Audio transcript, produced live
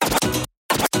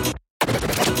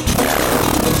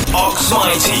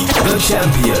Mighty, the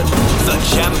champion. The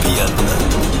champion.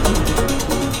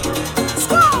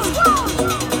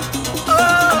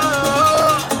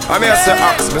 I'm here to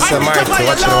ask Mr. Mighty,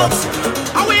 what you want?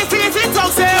 I will see it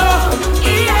talk, say, oh.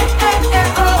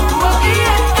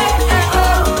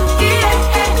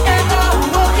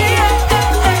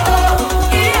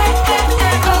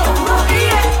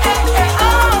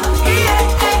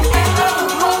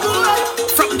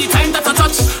 From the time that I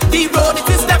touch the road, it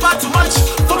is never too much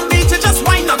for me to just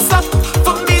wind up stop,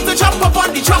 for me to jump up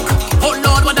on the truck. Oh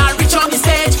Lord, when I reach on the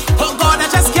stage, oh God, I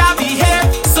just can't be here.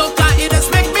 So can it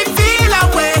just make me feel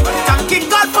away? Thanking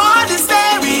God for this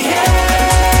day we here.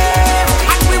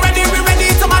 And we ready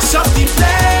to mash up the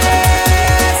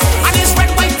place. And it's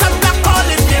red, white and black all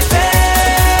in their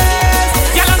face.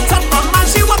 Girl on top of man,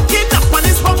 she walking up on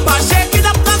his bumper, shaking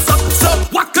up and stuff. So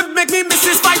what could make me miss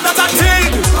this fight that I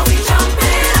take?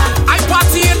 I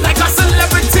partying like a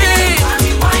celebrity.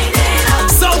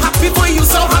 So happy for you,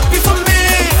 so happy for me.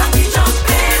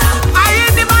 I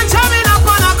ain't the man jamming up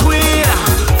on a queen,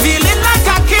 feeling like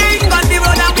a king on the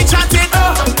road and we chanting, oh.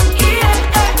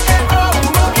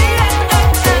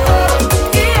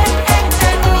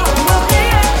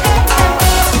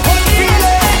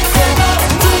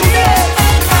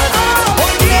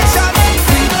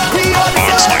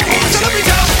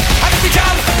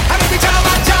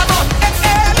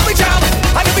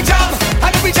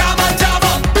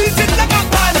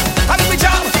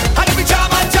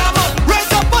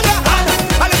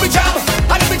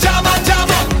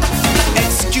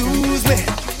 Excuse me,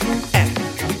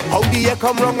 how do you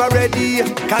come wrong already?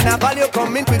 Carnival, you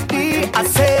coming quickly. I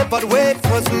say, but wait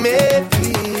for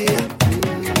maybe.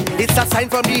 It's a sign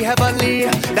from the heavenly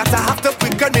that I have to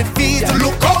quicken my feet.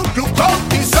 Look out,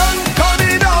 the sun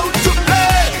coming out to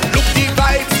play. Look, the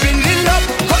vibes filling up,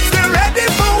 'cause we're ready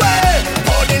for way.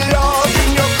 Pour the love in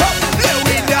your cup, let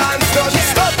we dance, don't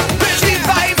stop. Let the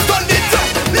vibes on the top,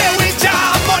 let we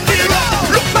jam on the road.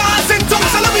 Look, pass in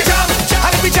tongues, so let me jam,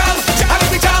 and we jam, and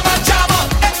we jam and jam up.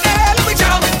 Let me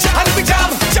jam, and we jam,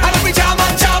 and we jam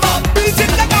and jam up. Beat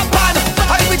it like a pan,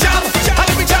 and we jam,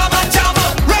 and we jam and jam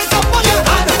up. Raise up on your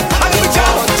hand, and we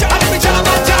jam, and we jam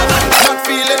and jam up. Not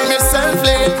feeling myself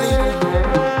lately.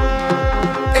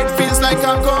 It feels like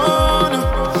I'm gone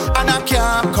and I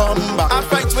can't come back. I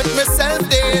fight with myself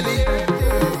daily,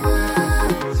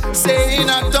 saying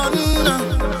I'm done,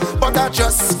 but I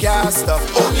just can't stop.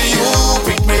 Only you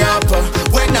pick me up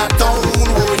when I'm down,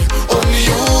 boy. Only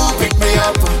you pick me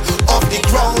up off the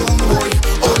ground, boy.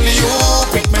 Only you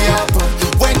pick me up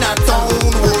when I'm down,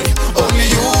 boy. Only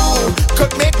you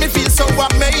could make me feel so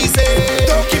amazing.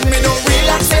 Don't give me no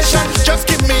relaxation, just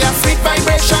give me a sweet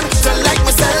vibration to like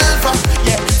myself,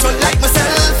 yeah, to like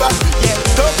myself, yeah.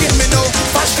 Don't give me no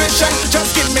frustration,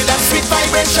 just give me that sweet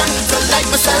vibration to like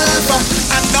myself,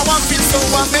 and now I feel so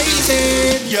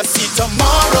amazing. You see,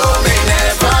 tomorrow may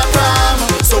never come,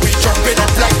 so we jumping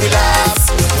up like we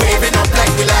last, waving up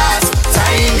like we last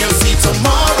time. You see,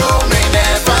 tomorrow may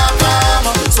never come,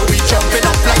 so we jumping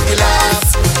up like we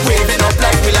last, waving up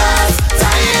like we last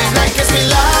time, like it's we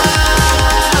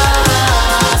last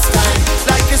time,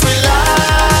 like it's we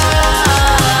last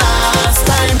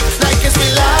time, like it's we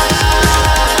last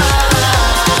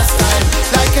time,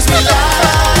 like it's we last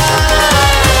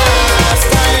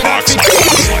time.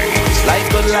 Life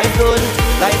good, life good,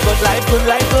 life good, life good,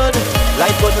 life good,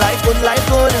 life good, life good, life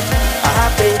good. I'm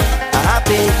happy, I'm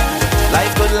happy.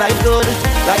 Life good, life good,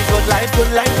 life good, life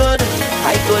good, life good.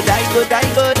 I good, I good, I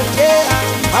good. Yeah,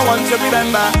 I want to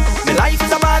remember my life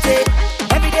is a party.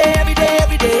 Every day, every day,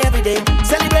 every day, every day.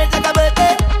 Celebrate like a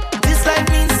birthday. This life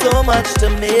means so much to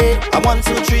me. I 1,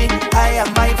 2, 3. I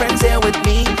have my friends here with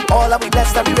me. All are we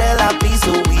blessed and we real happy,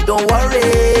 so we don't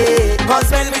worry. 'Cause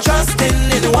when we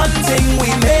trusting in one thing, we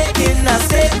making a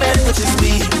statement, which is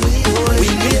we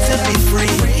need to be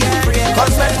free.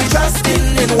 'Cause when we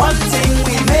trusting in one thing,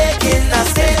 we making a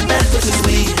statement, which is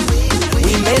we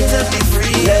made to be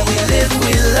free. Yeah, we live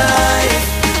with life,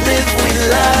 live with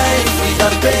life. We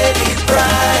done pay the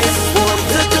price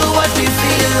to do what we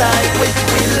feel like with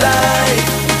life,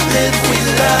 live with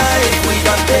life. We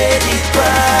done pay the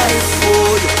price.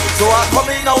 Oh, so I'm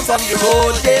coming out on the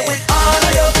road there with all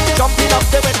of you, jumping up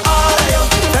there with all of you,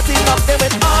 setting up there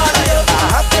with all of you. I'm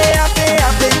happy, happy,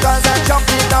 happy 'cause I'm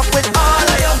jumping up with all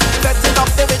of you, setting up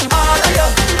there with all of you,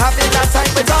 having a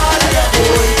time with all of you.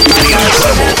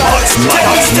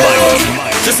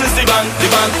 This is the band, the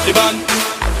band, the band.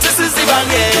 This is the band,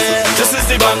 yeah. This is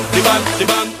the band, the band, the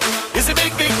band. It's a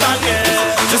big, big band, yeah.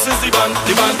 This is the band,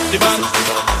 the band, the band.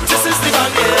 This is the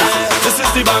band, yeah. This is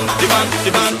the band, the band,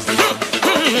 the band.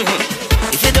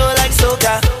 If you don't like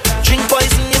soca, drink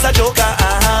poison is a joker.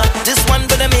 This one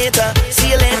for the meter.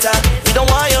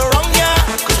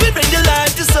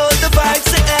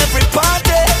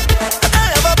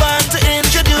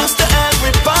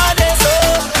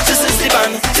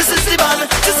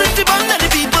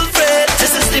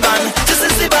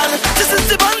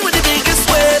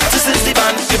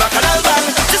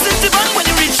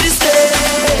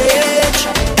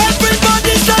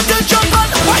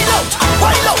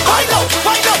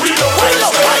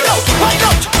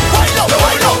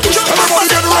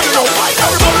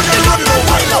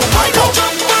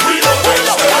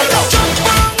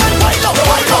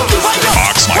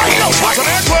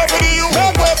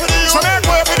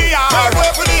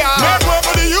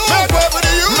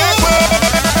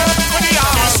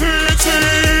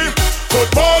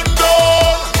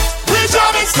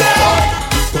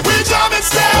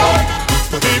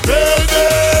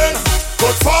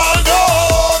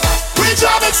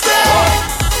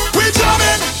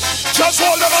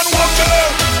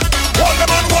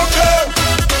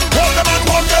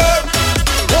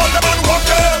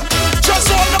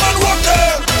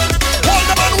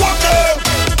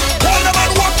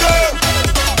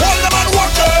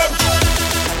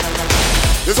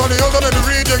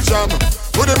 big jam.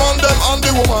 With the man, them and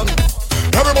the woman.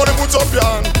 Everybody put up your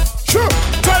hand. Sure.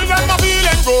 Tell them I'm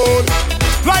feeling good.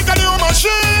 Like a new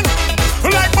machine.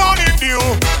 Like morning dew.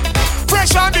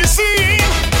 Fresh on the scene.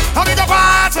 Having a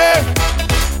party.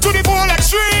 To the full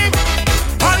extreme.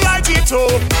 And light it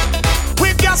up.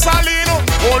 With gasoline.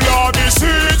 Oh Lord, the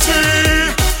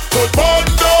city. Good burn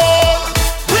down.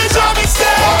 We jam it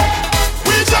still.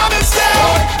 We jam it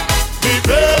still. The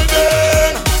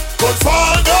building could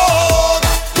fall down.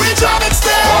 We jam it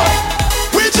still.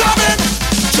 We jam it.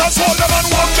 Just hold them and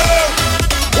walk there.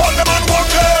 Hold them and walk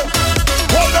there.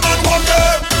 Hold them and walk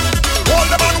there. Hold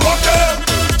them and walk there.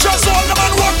 Just hold them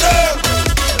and walk there.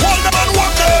 Hold them and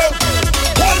walk there.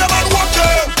 Hold them and walk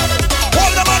there.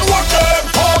 Hold them and walk there.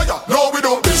 Oh yeah, no we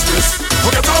don't business.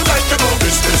 We get on like you don't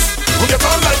business. We get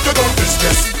on like you don't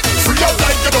business. Free up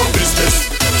like you don't business.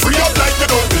 Free up like you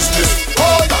don't business.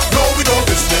 Oh yeah, no we don't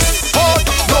business. Oh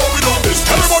yeah, no we don't business.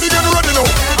 Everybody get ready now.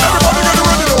 Everybody get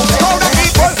ready now. How the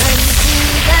people?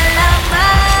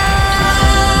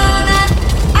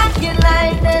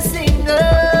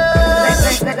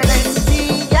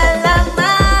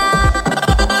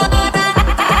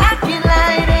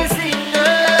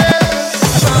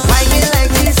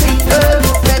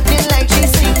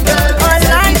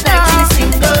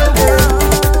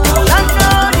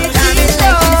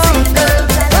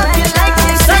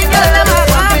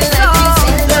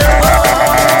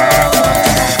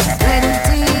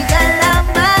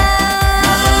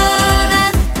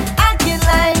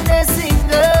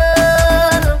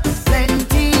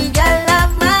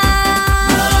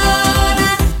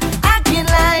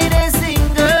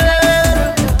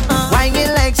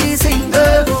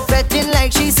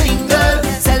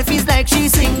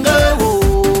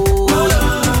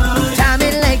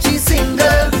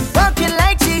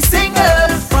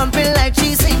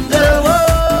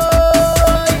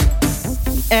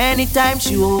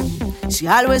 She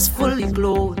always fully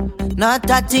clothed, not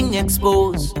a thing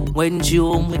exposed when she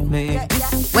home with me.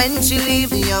 When she leave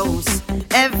the house,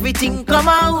 everything come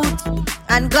out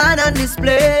and gone on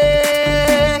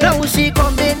display. Now she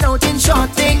coming out in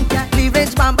short thing,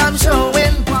 cleavage bam bam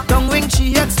showing, tongue ring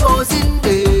she exposing.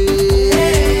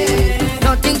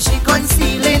 Nothing she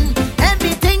concealing,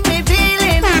 everything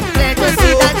revealing. Let us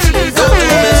see that she's a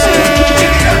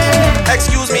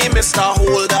Excuse me, Mr.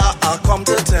 Holder, I come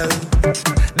to tell.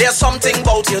 There's something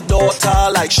about your daughter,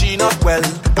 like she not well.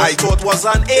 I thought was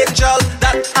an angel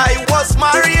that I was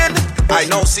marrying. I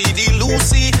now see the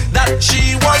Lucy that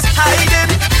she was hiding.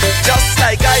 Just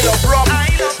like I love rum,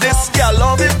 this girl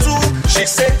love it too. She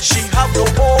said she have no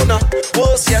owner,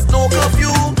 worse yet no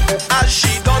curfew. As she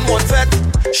done one vet,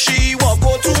 she walk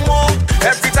go two more.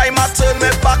 Every time I turn my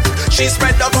back, she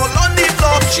spread out all on the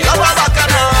floor. She love her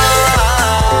bacchanal.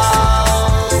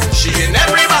 She in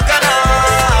every bacchanal.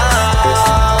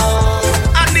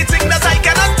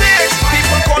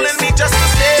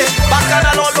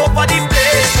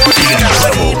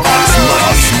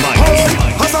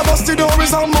 As I bust the door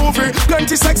is a movie.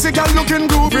 Plenty sexy gal looking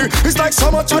groovy. It's like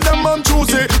so much of them man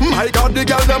choosy. My God, the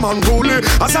gal them unruly.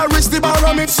 As I reach the bar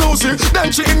I meet Susie.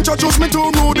 Then she introduced me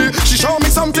to Moody. She show me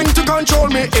something to control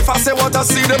me. If I say what I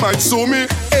see, they might sue me.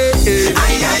 Hey, hey.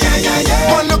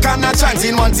 One look and a chance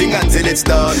in one thing until it's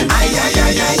done.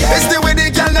 It's the way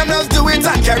the gal them just do it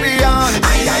and carry on.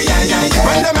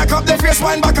 When they make up their face,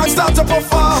 wind back and start to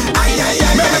perform.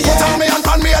 Make me put on me and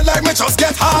pan me head like me just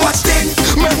get hot. Watch thing.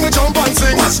 Make me jump and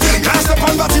sing. Watch thing. Cast up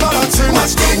on body balancing.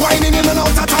 Watch thing. Whining in and out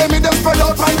of time, me them spread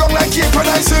out and gong like keep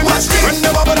producing. Watch thing. When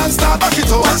they bubble and start back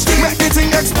it up. Watch thing. Make the thing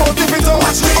explode if it up.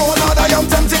 Watch thing. Oh Lord, I am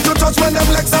tempted to touch when them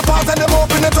legs apart and them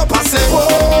open it up. I say,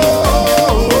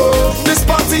 whoa, this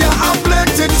party I have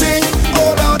plenty thing.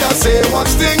 Oh Lord, I say,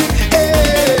 watch thing.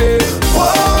 Hey,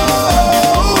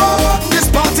 whoa, this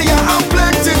party I have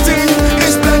plenty thing.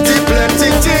 It's plenty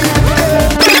thing.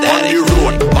 Hey.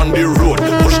 On the road,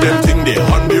 push them thing there.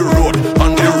 On the road,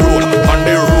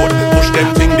 push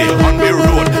them thing there. On the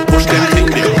road, push them thing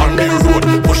there. On the road,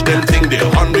 push them thing there.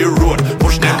 On the road,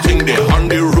 push them thing there. On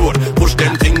the road, push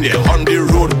them thing there. On the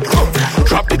road,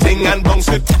 drop the thing and bounce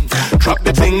it. Drop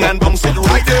the thing and bounce it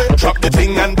right there. Drop the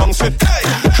thing and bounce it.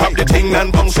 Drop the thing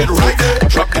and bounce it right there.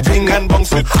 Drop the thing and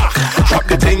bounce it. Drop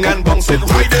the thing and bounce it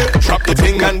right there. Drop the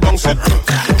thing and bounce it.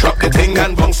 Drop the thing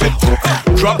and bounce it.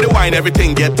 Drop the wine,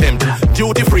 everything get tempted.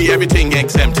 Duty free, everything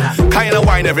exempt. Kind of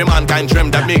wine every man can dream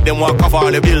that make them walk off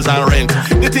all the bills and rent.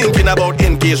 They thinking about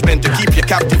engagement to keep you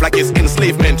captive like it's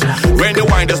enslavement. When the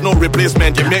wine there's no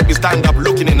replacement, you make me stand up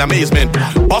looking in amazement.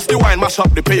 Bust the wine, mash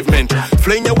up the pavement.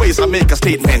 Fling your waist and make a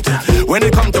statement. When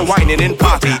it comes to whining in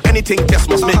party, anything just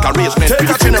must make arrangement. Take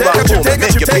a funeral home and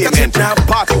make your payment.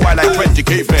 Party while like 20 the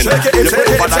cavemen. You put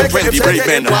over like 20 brave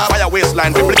men. Fire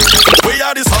waistline, we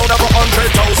are the sound of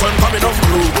 100,000 coming off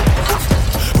crew.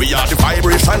 We are the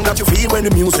vibration that you feel when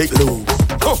the music low.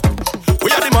 We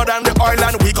are the mud and the oil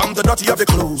and we come the dirty of the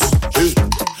clothes.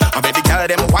 I bet the girl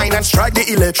them wine and strike the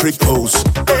electric pose.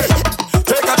 Hey,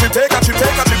 take a trip, take a trip,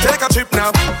 take a trip, take a trip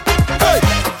now. Hey,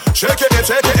 shake it,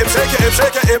 shake it, shake it,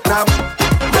 shake it, hip now.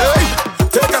 Hey,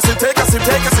 take a sip, take a sip,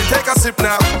 take a sip, take a sip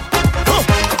now.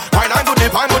 Wine and go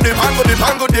dip, and go dip, and go dip,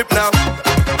 and go dip now.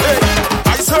 Hey,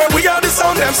 I swear we are the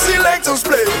sound them selectors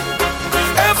play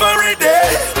every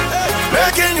day,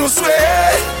 making you sway.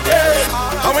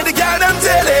 And when the girl them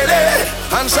tell it,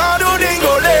 and shadow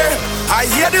dingole, I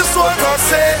hear this one God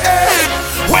say,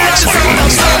 we are the sound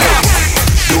them say.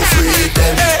 You free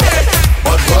them,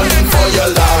 but run for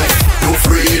your life. You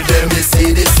free them, you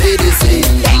see this, see this, see.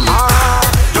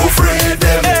 You free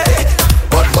them,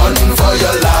 but run for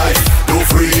your life. You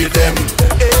free them.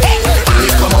 They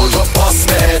come out of bus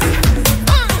med.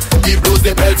 The blues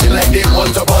they belting like they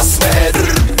want to bust med.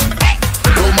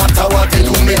 No matter what they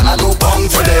do, me I go bang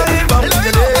for them.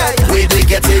 Way they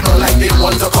get in like they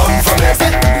want to come for me.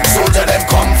 So tell them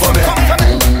come for me.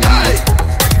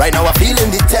 Right now I'm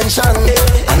feeling the tension,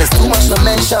 and it's too much to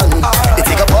mention. They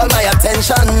take up all my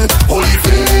attention. Holy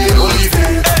faith,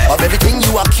 of everything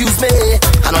you accuse me,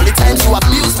 and all the times you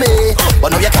abuse me,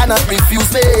 but no you cannot refuse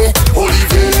me. Holy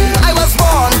faith, I was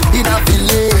born in a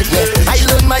village, I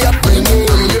learned my upbringing,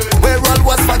 where all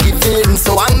was forgiven,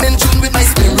 so I'm in tune with my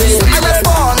spirit. I was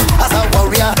born as a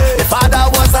warrior, my father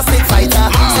was a snake fighter,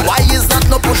 so why is that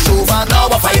no pushover? Now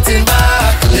we're fighting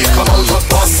back. They come out with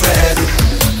boss red.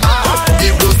 The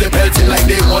blues they belting like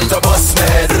they want to bust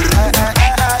med.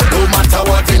 No matter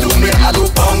what they do, me I do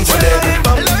bang for them.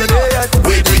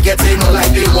 Way they get in like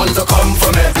they want to come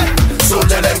for me. So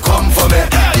tell them come for me.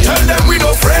 Tell them we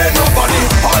don't afraid nobody.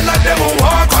 All of them will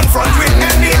walk confront with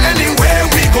anywhere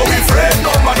we go. We afraid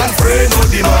no man and afraid no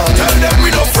demon. Tell them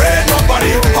we don't afraid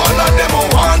nobody. All of them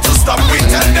will want to stop. We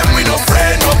tell them we don't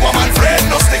afraid no woman, afraid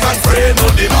no stick and afraid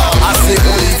no demon. I say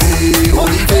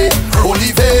holy faith, holy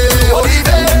faith, holy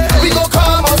faith. We go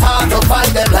come out hard to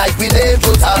fight them like we live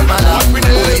total man.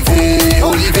 Holy faith,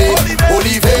 holy faith,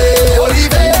 holy faith, holy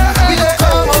faith. We go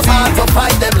come out hard to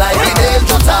fight them like we live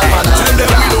total man. Tell them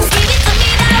we don't.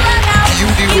 Give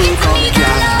the work out,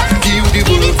 girl. Give the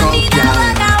work out, girl.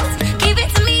 Give it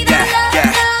to me, that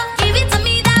love. Give it to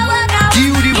me, that work out.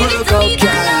 Give the work out,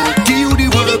 girl. Give the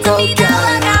work out, girl.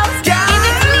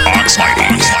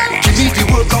 Give me the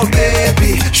work out,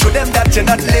 baby. Show them that you're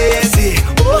not lazy.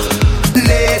 Ooh,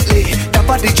 lately, that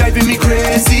body driving me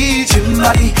crazy. Gym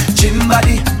body.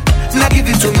 Not give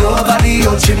it to nobody.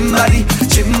 Oh, gym body.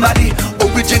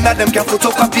 Original them can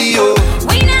photocopy. Oh,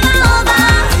 we never over.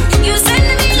 You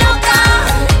send me loca.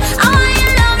 I want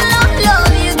your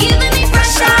love. You giving me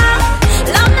pressure.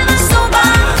 Love never sober.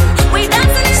 We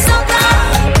dancing in soca.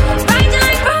 Right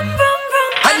like rum.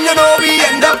 and you know we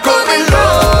end up going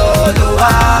low,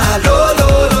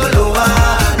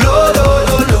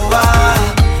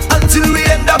 until we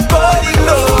end up going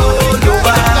low,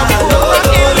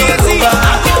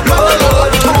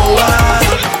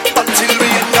 until we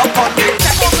end up on the.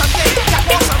 Check on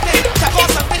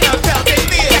something, I'm telling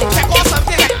me. Check on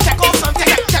something,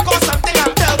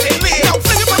 I'm telling me. Now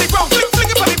fling it on the ground, fling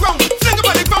it on the ground, fling it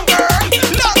on the ground, girl.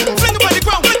 Look, fling it on the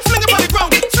ground, fling it on the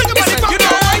ground, fling it on the ground. You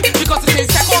know why? Because it is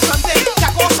check on something, I'm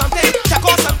telling me. Check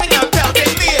on something, I'm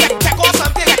telling me.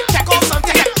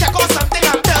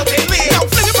 Now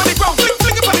fling it on the ground,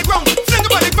 fling it on the ground, fling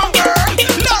it on the ground, girl.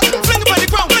 Look, fling it on the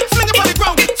ground, fling it on the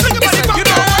ground, fling it on the ground. You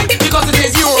know why? Because it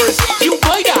is yours. You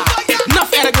buy that.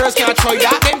 Enough other girls can't try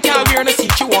that. Them can't wear no see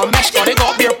you on mesh. Cause they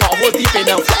got beer pot hold deep in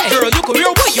them. Girl, you can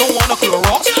wear what you wanna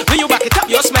Clorox. When you back it up,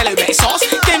 you smell like sauce.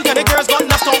 Them kind of girls got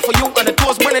enough time for you. And the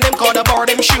toes burning them call the bar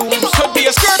them shoes. Could be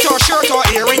a skirt or shirt or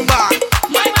earring bar.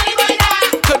 My money buy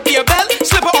that. Could be a belt,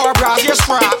 slipper or a brassiere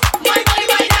strap. My money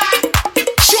buy that.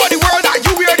 Show the world that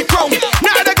you wear the crown.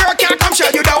 Now the girl can't come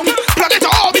shut you down. Plug it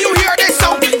all, you hear this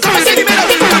sound. Come and see the middle,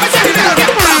 come and see the middle.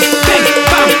 Bam, bing,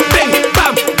 bam, bing,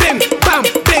 bam, bing, bam,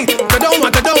 bing. Kadoma,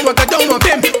 bim. Kadoma,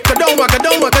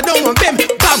 bim.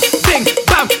 Bam, bing,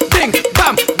 bam, bing,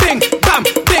 bam, bing, bam,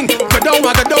 bing.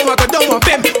 Kadoma,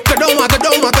 bim. Kadoma,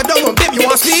 bim. You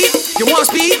want speed?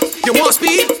 You want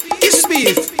speed? It's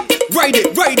speed. Ride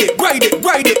it.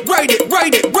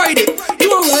 You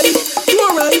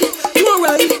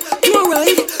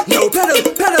alright? No pedal.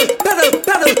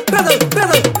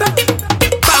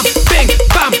 Bam, bing,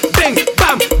 bam, bing,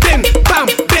 bam, bing, bam,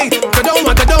 bing.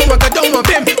 Kadoma,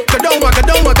 bim. Kadoma,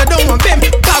 bim.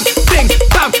 Bam, bing,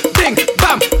 bam, bing,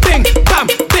 bam, bing, bam,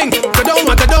 bing.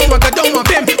 Kadoma,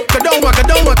 bim.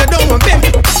 Kadoma, bim.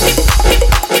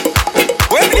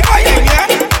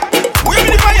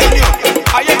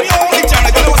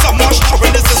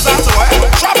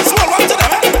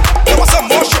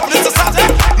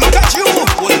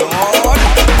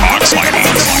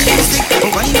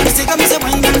 stick, me say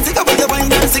wine and stick, with your wine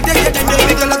and stick, then baby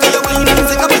girl, look at your wine and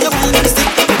stick, with your wine and stick,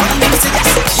 wine and stick,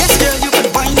 yes girl, you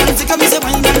can wine and stick, me say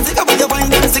wine and stick, with your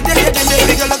wine and stick, then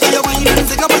baby girl, look at your wine and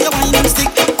stick, with your wine and stick.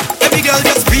 Baby girl,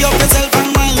 just free up yourself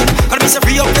and wine. Gotta be so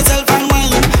free up yourself and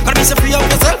wine. Gotta be so free up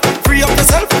yourself, free up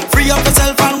yourself, free up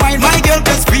yourself and wine. My girl,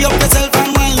 just free up yourself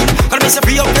and wine. Gotta be so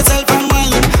free up yourself and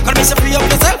wine. Gotta be so free up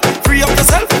yourself, free up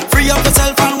yourself, free up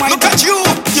yourself and wine. Look at you,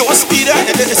 you a speeder,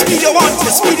 the speed you want,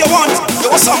 the speed you want. You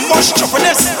want some much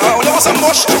choppiness, you want some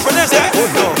much choppiness, yeah.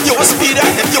 You a speeder,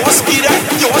 you a speeder,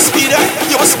 you a speeder,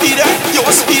 you a speeder, you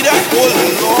a speeder. Oh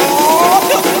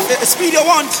Lord, the speed you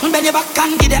want. Bend your back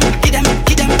and give them, give them,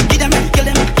 give them, give them, kill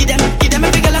them, give them, give them.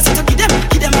 Every girl I say to give them,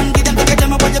 give them and give them. Take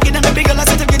them up, you give them. Every girl I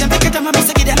say to give them, take them up, I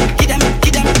say give them, give them,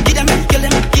 give them, give them, kill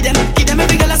them, give them, give them.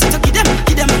 Every girl I say to give them and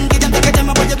give them. Take them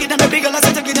up, you give them. Every girl I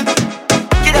say to give them,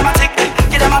 give them a tick,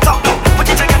 give them a talk. Put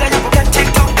it together, you go get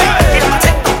TikTok. Give them a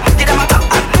tick, give them a talk.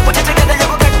 Put it together, you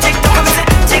go get TikTok. Come say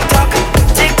TikTok,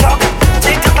 TikTok,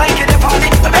 TikTok like you the party.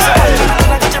 I miss one, I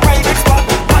got your private spot.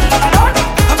 One,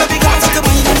 baby girl I say to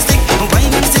wine and stick,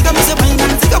 wine and stick. I miss a wine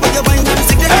and stick, with your wine and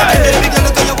stick. Baby girl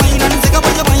look at your wine and stick,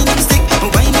 with your wine and stick,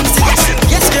 wine and stick.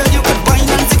 Yes girl, you could wine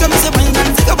and stick. I miss a wine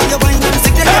and stick, with your wine and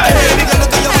stick. Baby girl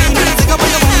look at your wine and stick, with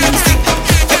your wine and stick.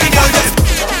 Baby girl just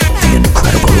the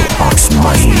incredible Ox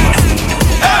Money.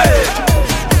 Hey!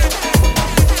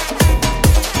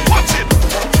 Watch it!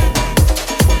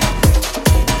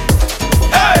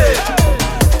 Hey!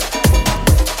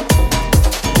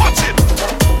 Watch it!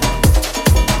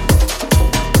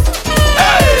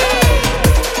 Hey!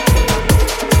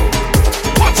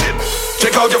 Watch it!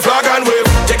 Take out your flag and wave.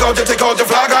 Take out your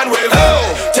flag and wave.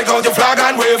 Oh. Take out your flag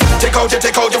and wave. Take out your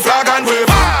flag and wave.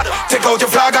 Take out your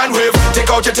flag and wave. Take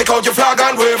out your flag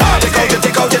and wave. Take out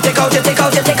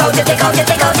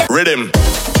your rhythm.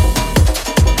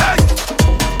 Hey.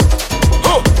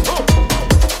 Oh.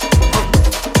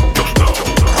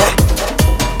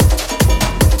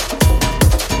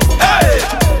 Hey.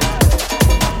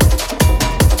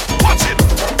 Watch it.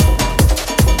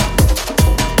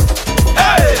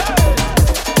 Hey.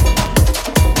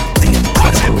 The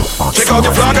incredible Ox Take out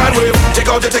your flag and Money. wave. Take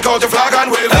out your flag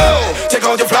and wave. Oh. Take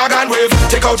out your flag and wave.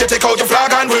 Take out your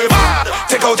flag and wave.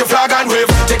 Take out your flag and wave.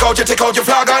 Take out your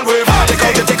flag and wave. Take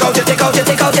out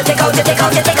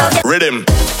your rhythm.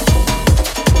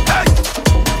 Hey.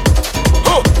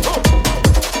 Oh.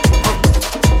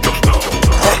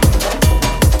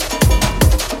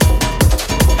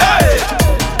 Hey.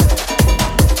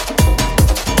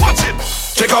 Watch it.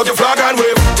 Take out your flag and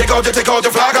wave. Take out your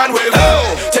flag and wave.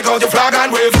 Oh. Take out your flag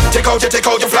and wave. Take out your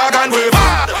flag and wave.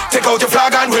 Take out your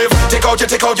flag and wave. Take out your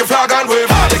flag and wave.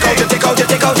 Get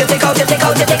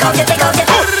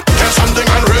something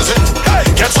and raise it.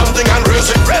 Get something and raise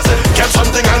it. Get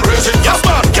something and raise it. Yes,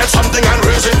 man. Get something and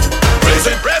raise it. Raise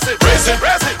it. Raise it. Raise it.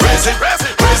 Raise it. Raise it. Raise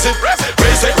it. Raise it.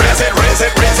 Raise it. Raise it. Raise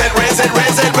it. Raise it.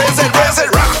 Raise it. Raise it. Raise it.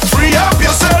 Rock. Free up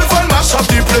yourself and mash up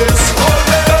the place.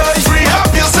 Free up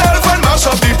yourself and mash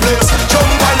up the place. Jump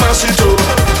and mash it too.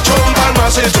 Jump and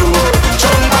mash it too.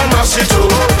 Jump and mash it too.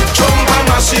 Jump and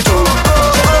mash it too.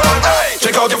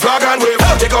 Take out your flag and wave.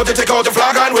 Take out your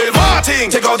flag and wave. Martin.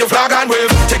 Take out your flag and wave.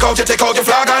 Take out your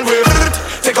flag and wave.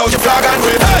 Take out your flag and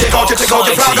wave. Take out your flag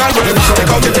and wave.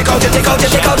 Take out.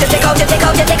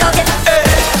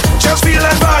 Just feel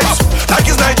that vibes like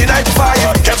it's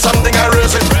 1995. Get something and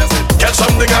raise it. Get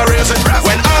something and raise it.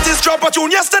 When artists drop a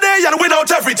tune yesterday and win out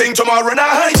everything tomorrow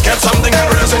night. Get something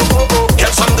and raise it.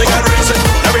 Get something and raise it.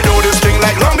 Now we know this thing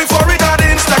like long before it had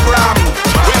Instagram.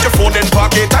 With your phone in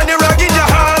pocket and your rag in your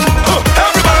hand.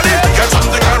 Everybody, get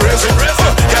something and raise it.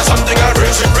 Get something and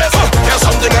raise it. Get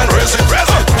something and raise it.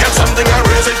 Get something and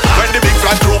raise it. When the big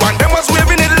flat crew and them was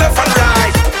waving it left and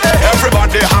right.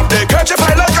 Everybody have their kerchief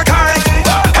high like a kite.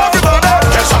 Everybody,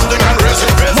 get something and raise it.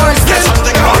 Get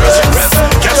something and raise it.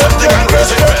 Get something and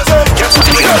raise it. Get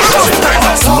something and raise it.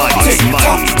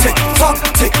 Tick tock,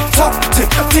 tick tock, tick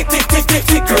tick tick tick tick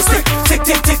tick girl stick, tick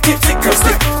tick tick tick tick girl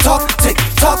stick, tock tick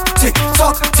tock, tick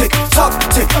tock, tick tock,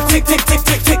 tick tick tick tick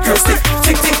tick tick girl stick,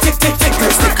 tick tick tick tick tick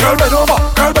girl stick. Girl bend over,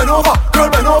 girl bend over, girl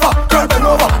bend over, girl bend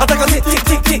over. I take a tick tick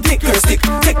tick tick tick girl stick,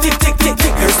 tick tick tick tick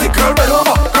tick girl stick. Girl bend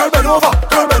over, girl bend over,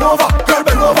 girl bend over, girl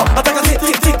bend over. I take a tick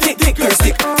tick tick tick tick girl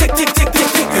stick, tick tick tick tick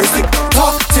tick girl stick.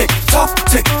 Tock tick tock,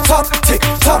 tick tock, tick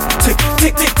tock, tick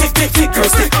tick tick tick tick tick girl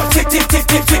stick, tick tick tick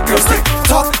tick tick girl stick.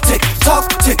 Tock tick tock,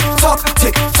 tick tock,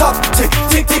 tick tock, tick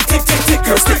tick tick tick tick tick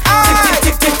girl stick, tick tick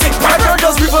tick tick tick. My girl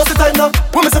just reverse the time now.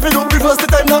 When me say you reverse the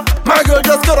time now. My girl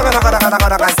just go down stick, go down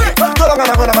stick.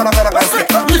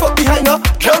 Leave up behind her,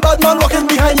 girl bad man walking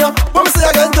behind ya. When me say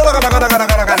again, go down stick, go down.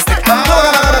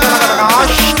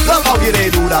 Love how you they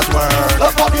do that work.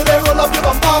 Love how you they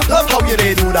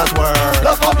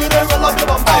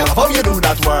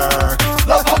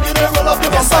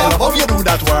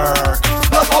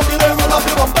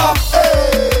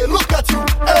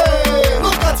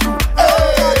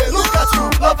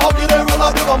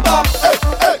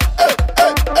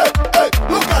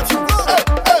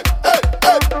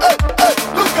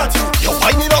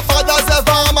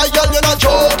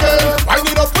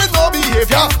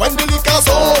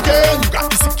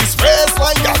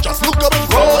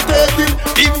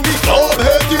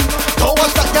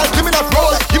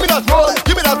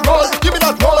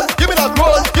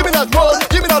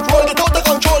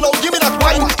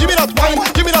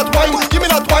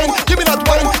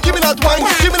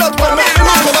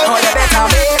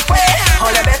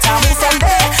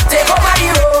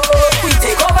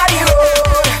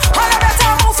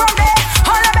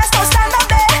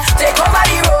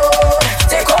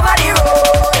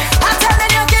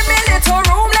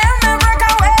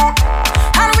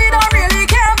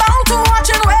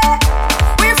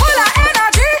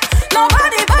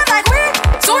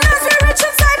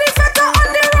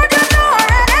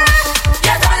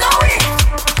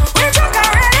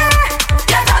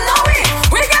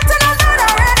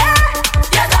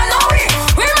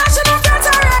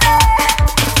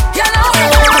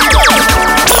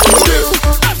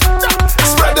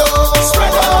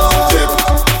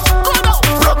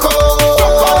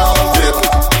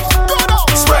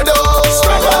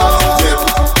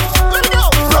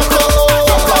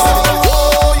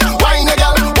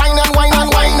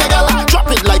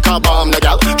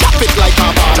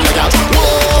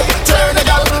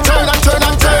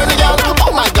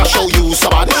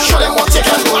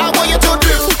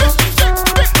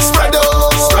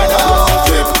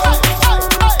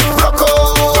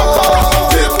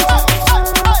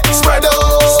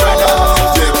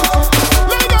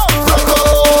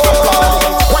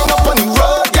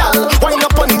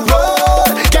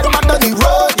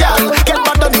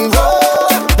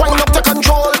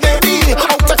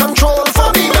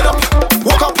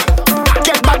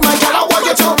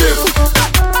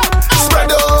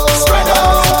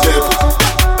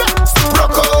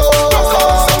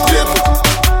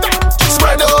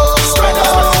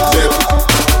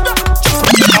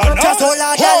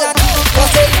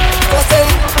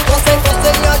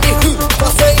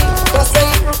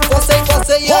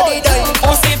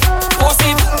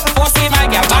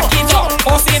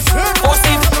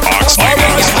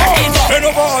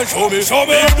Show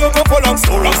me you don't go for long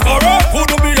story. Who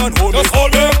do me and who just all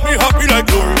make me happy like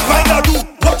glory. Kinda do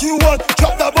what you want,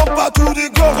 drop the bumper to the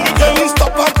ground. Then we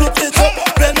stop and pick it up,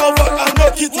 bend over and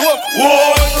make it work.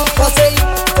 Forsay,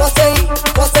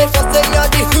 you're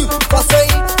the who. Forsay,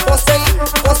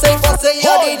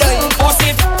 you're the die. Force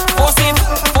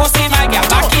it, my girl,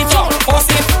 back it up. Force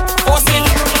it.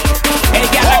 Hey,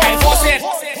 girl, like I force it.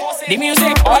 The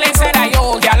music all inside of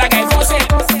you, girl, like I force it.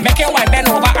 Make your wife bend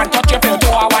over and touch your toe.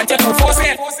 I want you to force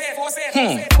it.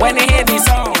 When they hear this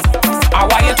song, I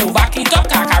want you to back it up.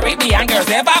 Caribbean girls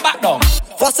never back down.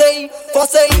 Forsay,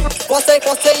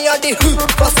 you're the who.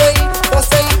 Forsay,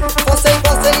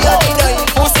 you're the die.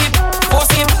 Force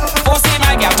it,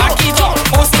 my girl, back it up.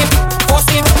 Force it,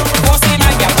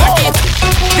 my girl, back it.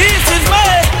 This is me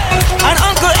and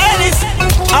Uncle Ellis,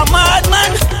 a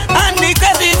madman and the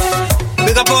credit.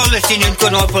 Big up all the singing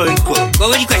good or for it good. Go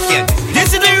with the question.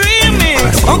 This is the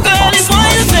remix. Uncle Ellis, what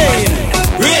you saying?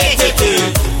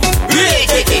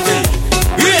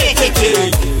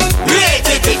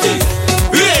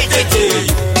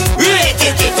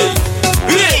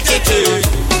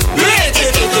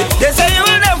 They say you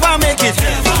will never make it.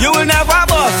 You will never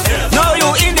bust. No,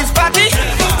 you in this party,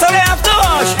 so they have to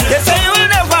hush. They say you will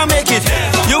never make it.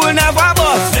 You will never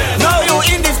bust. No, you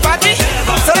in this party,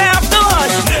 so they have to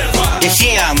hush. They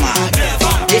say I'm mad.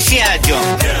 They say I'm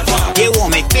drunk. They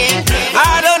won't make me.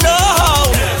 I don't know how.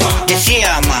 They say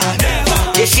I'm mad.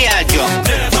 They say I'm drunk.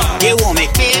 They won't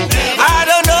make me. I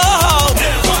don't know how.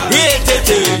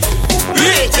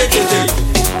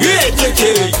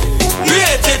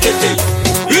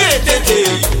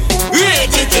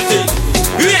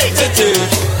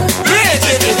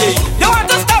 You want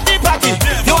to stop the party?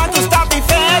 You want to stop the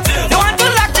fete? You want to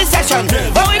lock the session?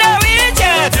 But we don't reach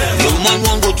yet. Your man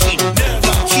won't go cheat.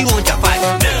 She won't a fight.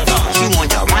 She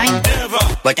won't a wine.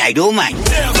 But I don't mind.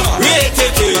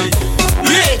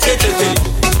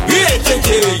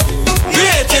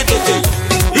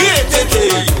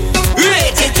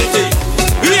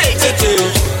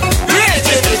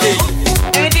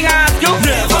 Anything I ask you,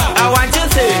 I want you to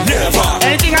say.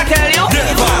 Anything I tell you,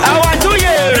 I want to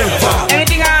hear.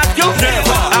 Anything I ask you,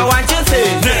 I want you to say.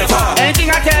 Anything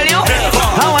I tell you,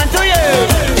 I want to hear.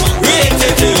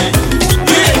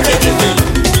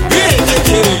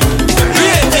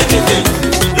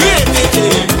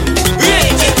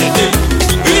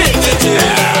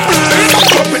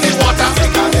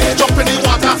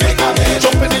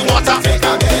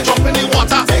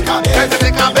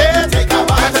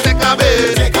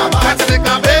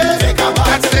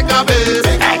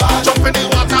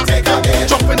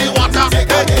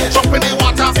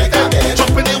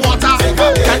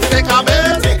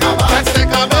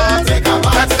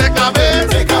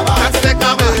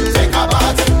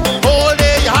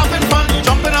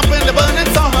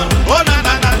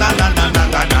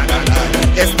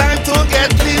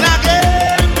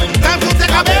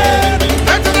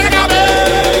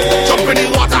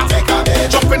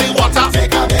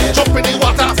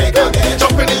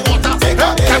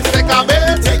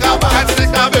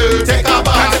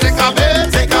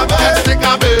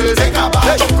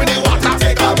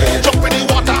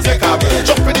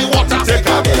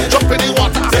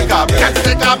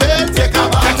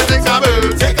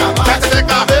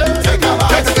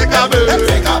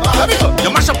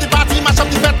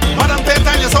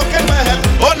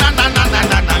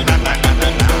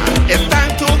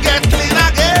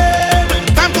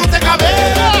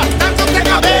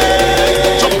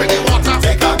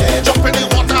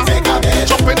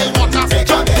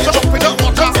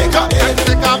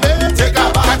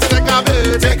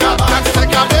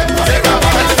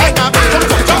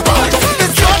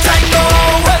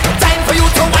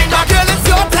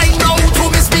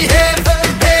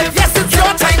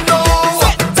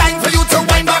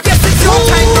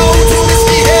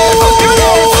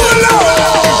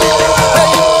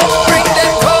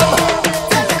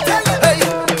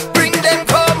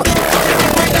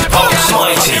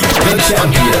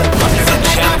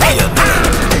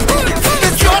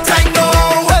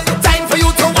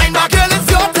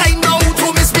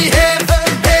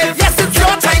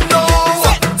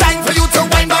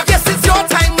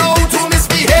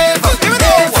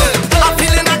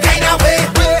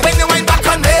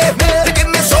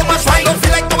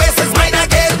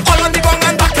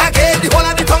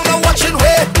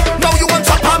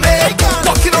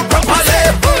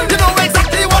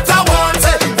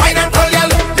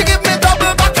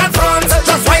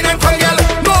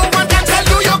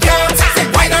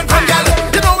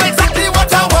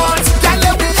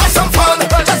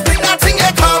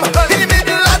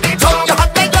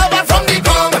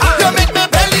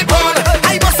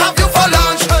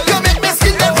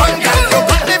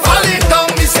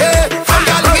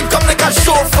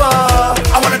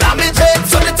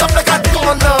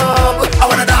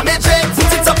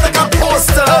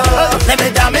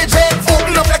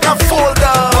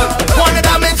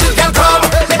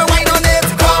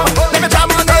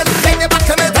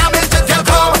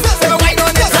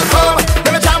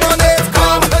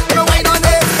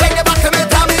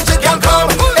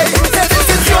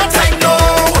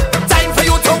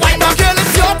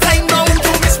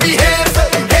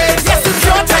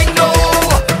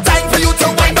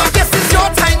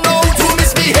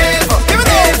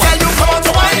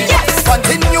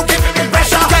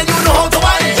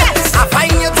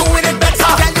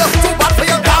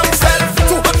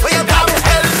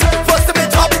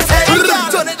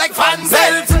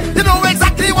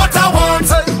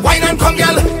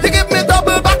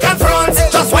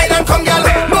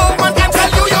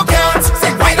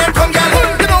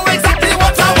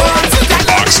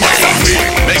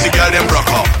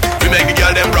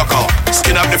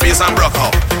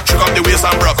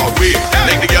 We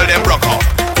make the girl them rock out.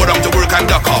 Put them to work and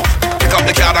duck out. Pick up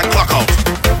the card and clock out.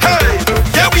 Hey,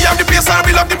 yeah, we have the bass and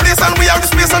we love the place and we have the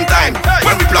space and time.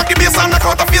 When we block the bass and knock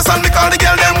out the face and we call the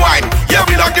girl them wine. Yeah,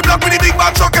 we lock the block with the big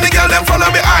bad truck and the girl them follow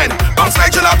behind. Bounce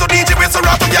like gelato, DJ with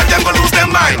Serato, yeah, them go lose them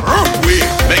mind. We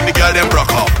make the girl them rock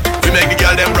out. We make the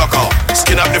girl them rock out.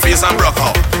 Skin up the face and broke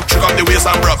out. Trick up the waist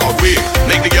and broke out. We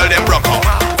make the girl them rock out.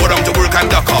 Put them to work and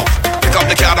duck out. Pick up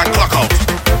the card and clock out.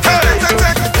 Hey,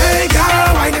 hey,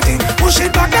 girl, wind the thing, push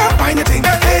it back up, wind the thing.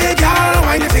 Hey, girl,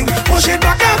 wind the thing, push it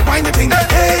back up, wind the thing.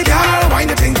 Hey, girl, wind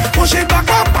the thing, push it back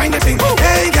up, wind the thing.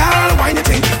 Hey, girl, wind the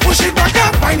thing, push it back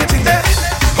up, wind the thing.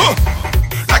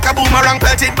 Like a boomerang,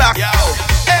 pelt it back.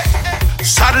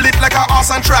 Saddle it like a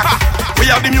horse and track. We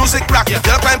have the music rack.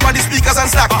 Girl climb on the speakers and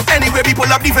slack. Anyway, people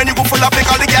up the venue go full up. Make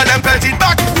all the girl them pelt it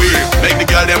back. We make the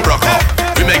girl them rock out.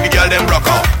 We make the girl them rock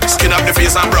out. Skin up the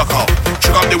face and broke out.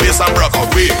 Trick up the waist and broke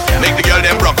out. We make the girl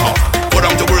them rock out. Put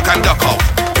them to work and duck out.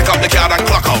 Pick up the card and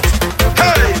clock out.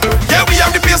 Hey, yeah, we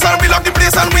have the pace and we lock the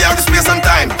place and we have the space and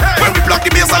time. When we block the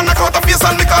bass and knock out the face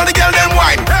and we call the girl them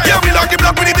wine. Yeah, we lock the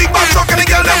block with the big bad truck and the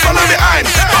girl them follow behind.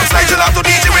 Bounce like gelato,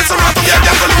 DJ with Serato, yeah,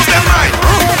 them go lose their mind.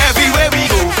 Everywhere we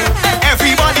go,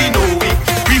 everybody know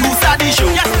we who start the show.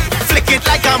 Flick it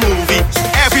like a movie.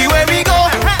 Everywhere we go,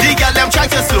 the girl them try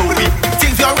to slow me.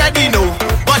 Things you already know,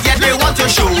 but yet they want to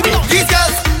show me. These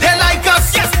girls, they like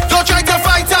us. Don't try to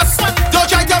fight us. Don't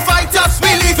try to fight us.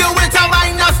 We leave you with a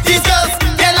minus. These girls,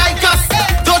 they like us.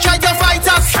 Don't try to fight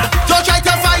us. Don't try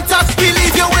to fight us. We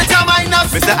leave you with a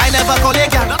minus. Mister, I never call a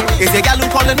girl. It's a girl who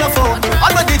calling the phone.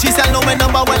 All my digits tell know my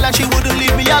number well and she wouldn't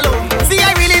leave me alone. See,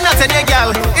 I really not any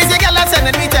girl. It's a girl that's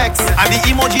sending me text. And the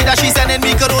emoji that she sending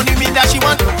me could only mean that she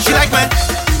want. She like me.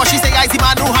 Or she say I see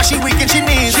man know how she weak and she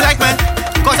mean. She like me.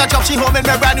 Cause I drop she home in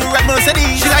my brand new red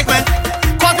Mercedes. She like me.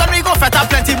 Cause when we go fat have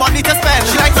plenty money to spend.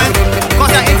 She like me.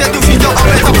 Cause I introduce she to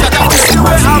always upset up.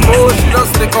 Everywhere I go, she just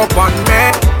stick up on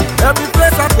me. Every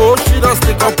place I go, she just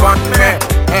stick up on me.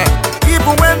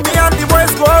 Even when me and the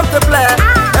boys go out to play,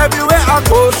 everywhere I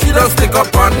go, she just stick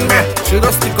up on me. She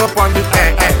just stick up on the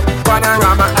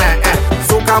Panorama,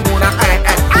 Soca Muna,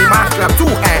 the Master 2,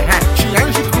 she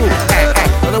and she crew,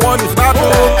 and the one use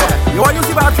bathroom. You want use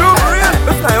the bathroom?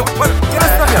 Listen now,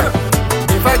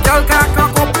 if a girl can't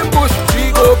cock up in bush,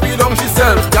 she go pee down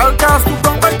herself. Girl can't stoop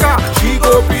down by car, she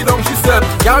go pee down herself.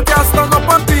 Girl can't stand up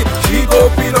and pee, she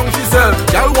go pee down herself.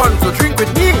 Girl wants to drink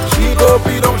with me, she go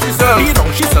pee down herself. Pee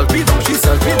down herself, pee down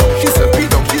herself, pee down herself, pee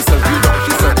down herself, pee down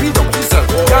herself, pee down herself.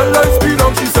 Girl likes pee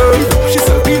down herself, pee down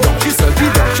herself, pee down herself, pee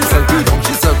down herself, pee down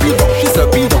herself, pee down herself,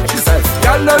 pee down herself.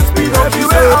 Girl likes pee down.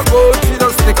 Everywhere I go, she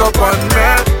just stick up on me.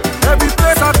 Every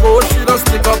place I go, she just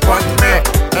stick up on me.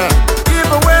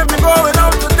 Even when we going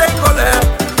out to Dengole,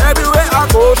 everywhere I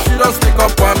go, she just stick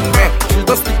up on me. She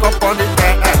just stick up on the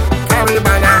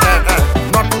Caribbean,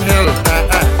 Notting Hill,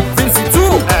 Vincy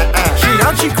too. She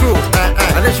and she crew,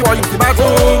 and then she want use the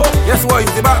bathroom. Yes, want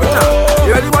use the bathroom now.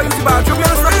 You ready? Want use the bathroom? You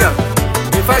understand?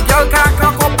 If a girl can't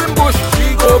crack up in bush,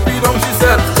 she go pee down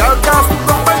herself. Girl can't stoop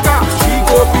down by car, she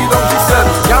go pee down herself.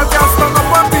 Girl can't stand up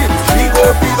and pee, she go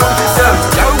pee down herself.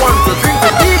 Girl wants to drink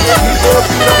with me, she go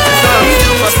pee down herself.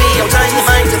 You must be your time to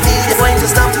find to be the going to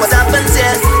stop what happens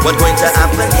here. What's going to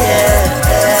happen here?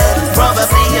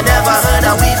 Probably you never heard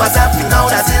of we, but happy now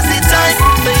that is the time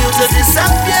for you to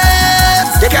disappear.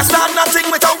 They can't start nothing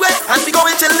without way, and we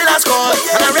going till the last call.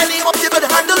 And I really hope you could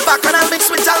handle back and I'll mix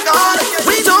with alcohol.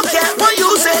 We don't care what you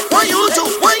say, what you do,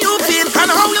 what you feel, and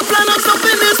how you plan on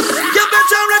stopping this. You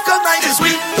better recognize it's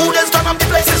we who just turn up the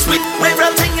place is we. Wave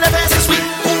everything in the face is we.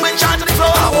 Who in charge of the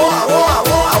floor?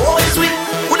 It's we.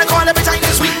 Who they call every time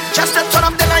is we. Just to turn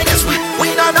up the line is we.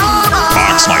 We don't know.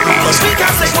 Fox Mighty. Cause we can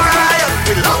say why.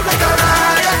 We love like a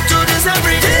riot to this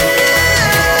every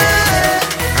day.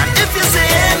 And if you say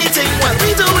anything, well,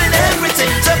 we doing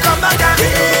everything to come back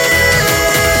again.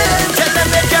 Tell them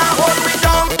they can't hold we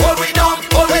down, hold we down,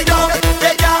 hold we down.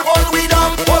 They can't hold we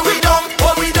down, hold we down,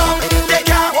 hold we down. They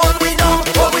can't hold we down,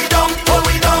 hold we down, hold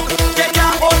we down. They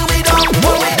can't hold we down,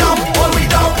 hold we down, hold we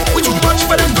down. We too much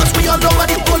for them 'cause we all over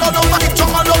the roll, all over the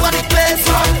tongue, all over the place.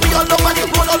 We all over the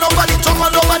roll, all over the tongue,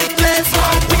 all over the place.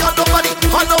 We all over the,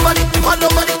 all over the, all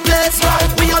over the place.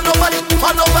 We all over the,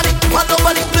 all over the, all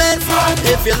over the place.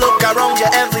 If you look around you,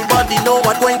 everybody know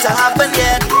what's going to happen,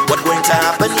 yeah. What's going to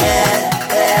happen,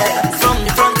 yeah. From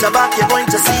the front to back, you're going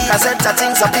to see a set of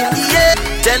things up in the air.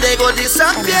 Then they go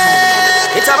disappear.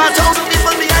 It's about 1,000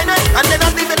 people behind us, and they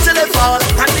don't leave it till they fall.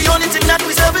 And the only thing that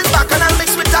we serve is back and I'll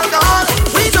mix with alcohol.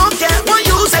 We don't care what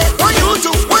you say, what you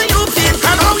do, what you feel,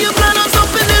 and how you plan on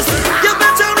stopping this. You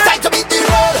better Time to beat the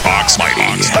road. Fox Mighty.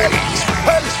 Hey,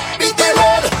 beat the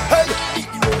road. Hey,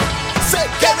 say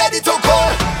get ready to go.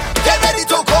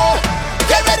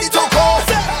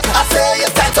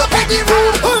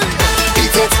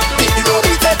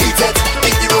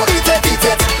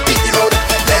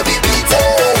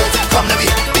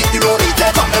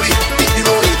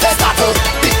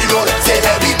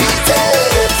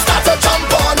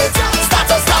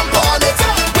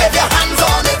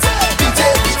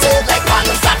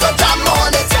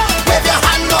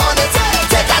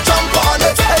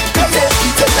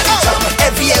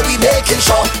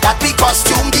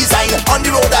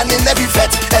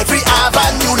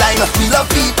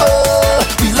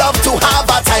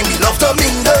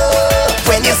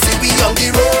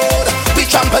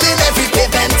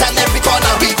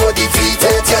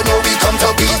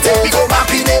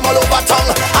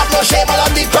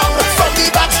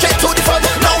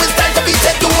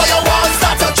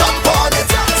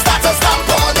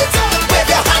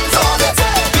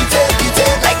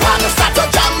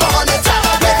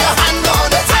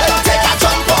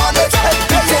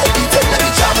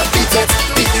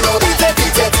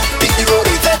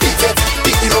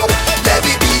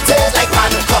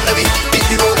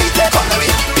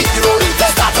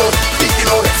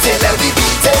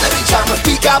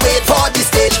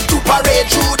 stage to parade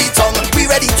through the tongue. We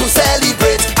ready to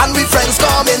celebrate and we friends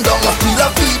coming down. We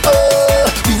love people,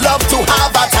 we love to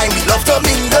have a time, we love to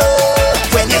mingle.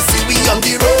 When you see we on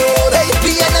the road, hey,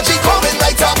 the energy coming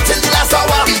right up till the last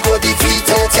hour. We go defeat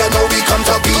it, you know we come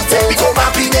to beat it. We go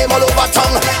rapping name all over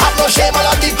tongue, have no shame all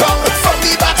on the ground. From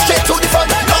the back straight to the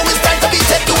front, now it's time to beat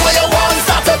it. Do what you want,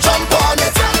 start to jump on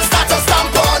it, start to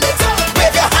stamp on it,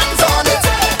 wave your hands on it.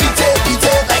 Beat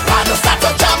it like man, start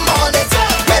to jam on it,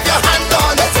 wave your hand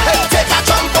on it, hey, take a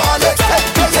jump on it. Hey,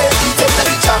 beat it, let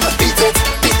me jam, beat it,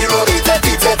 beat the road, beat it,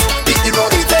 beat it, beat the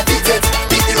road, beat it, beat it,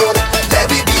 beat the road. Let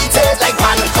me beat it like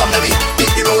man, come let me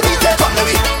beat the road, beat it, come let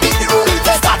me beat the road, beat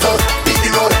it, start to beat the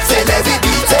road. Say let me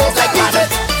beat it like man.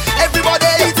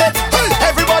 Everybody beat it,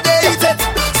 everybody beat it,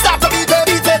 start to beat it,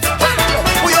 beat it.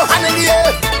 Put your hand in the air,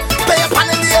 play your pan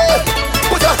in the air,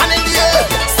 put your hand in the air,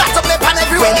 start to play pan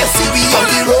everywhere. When you see we on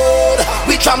the road,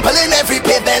 we trampling every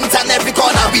pavement and every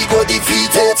corner. We go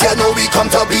defeat it, you know we come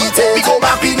to beat it. We go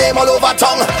rapping name all over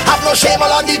tongue, have no shame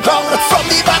all on the ground. From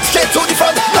the back straight to the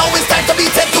front, now it's time to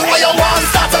beat it. Do what you want,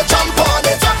 start to jump on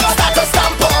it, start to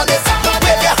stamp on it,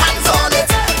 wave your hands on it.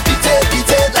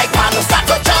 Beat it like man, start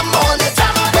to jam on it,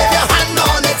 wave your hand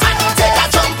on it, take a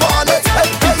jump on it.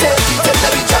 Beat it,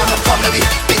 let me jam, come let me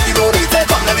beat the road,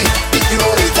 come let me beat the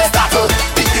road, start to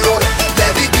beat the road,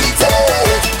 let me beat it,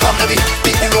 come let me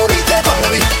beat the road, come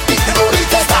let me beat the road,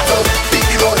 start to beat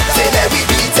the road, say let me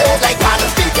beat it like man,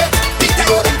 beat the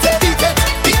road,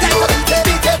 beat the road,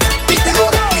 beat the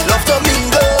road. We love to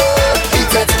mingle,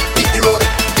 beat the road,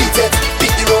 beat the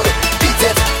road,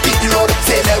 beat the road,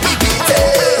 say let me beat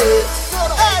it.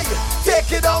 Hey,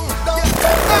 take it down.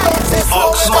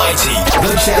 Ox Mighty,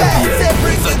 the champion,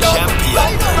 the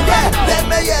champion. Yeah, let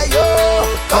me hear you.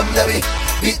 Come let me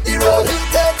beat the road.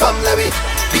 Come let me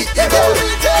beat the road.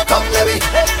 Come let me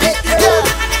beat the road.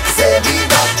 Say we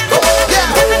not going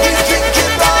home. We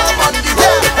drinking rum on the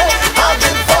road,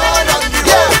 having fun on the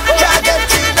road. Can't get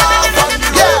enough on the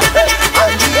road,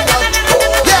 and we not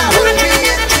going home. We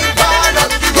in the barn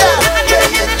on the road,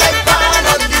 playing like barn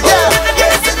on the road,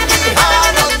 raising the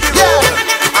hand on the road,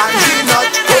 and we not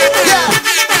going home.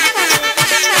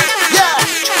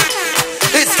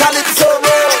 Yeah, it's Calypso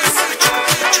Rose,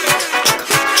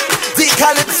 the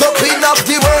Calypso queen of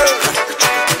the world.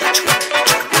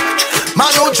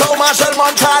 Manu Joe Marshall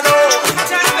Montano.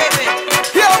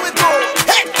 Here we go.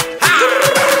 Hey.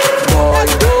 Boy,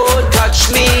 don't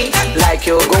touch me like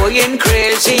you're going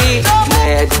crazy.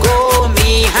 Let go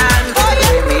me hand,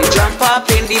 let me jump up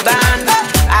in the band.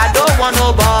 I don't want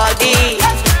nobody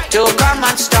to come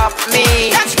and stop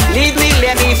me. Leave me,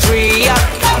 let me free up.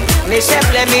 Myself,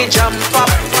 let me jump up.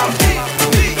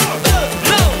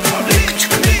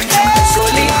 So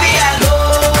leave me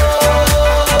alone.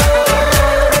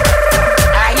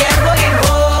 I am going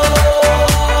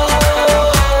home.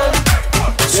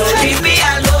 So leave me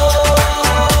alone.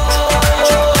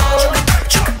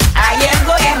 I am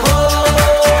going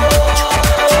home.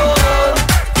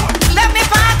 Let me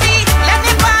party, let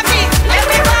me party, let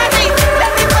me party,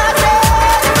 let me party.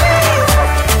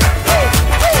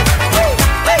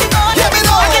 Give me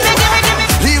no.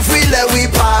 Leave we let we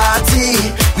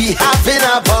party, we having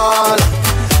a ball.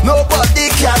 Nobody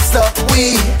can stop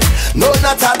we, no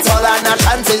not at all. I'm not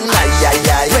chanting ay ay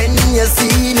ay. When you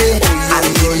see me and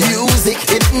your music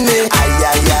hit me, ay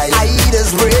ay ay, I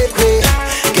just break me,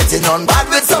 getting on bad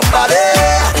with somebody.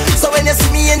 So when you see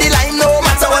me in the line, no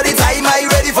matter what the time, I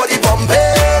ready for the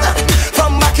pumping.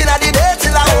 From back in the day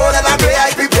till I old and I pray,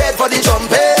 I prepared for the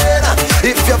jumping.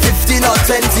 If you're 15 or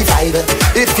 25,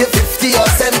 if you're 50 or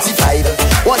 75,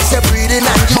 once you're breathing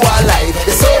and you are alive,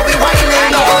 so we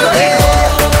whining all day.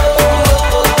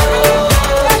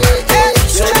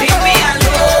 So leave me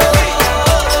alone.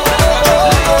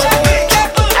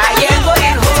 I am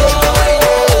going home.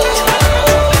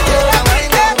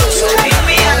 So leave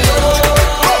me alone.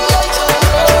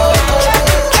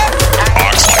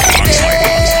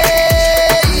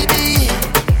 Baby,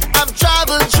 I've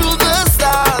traveled through the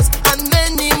stars and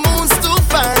many moons to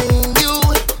find you.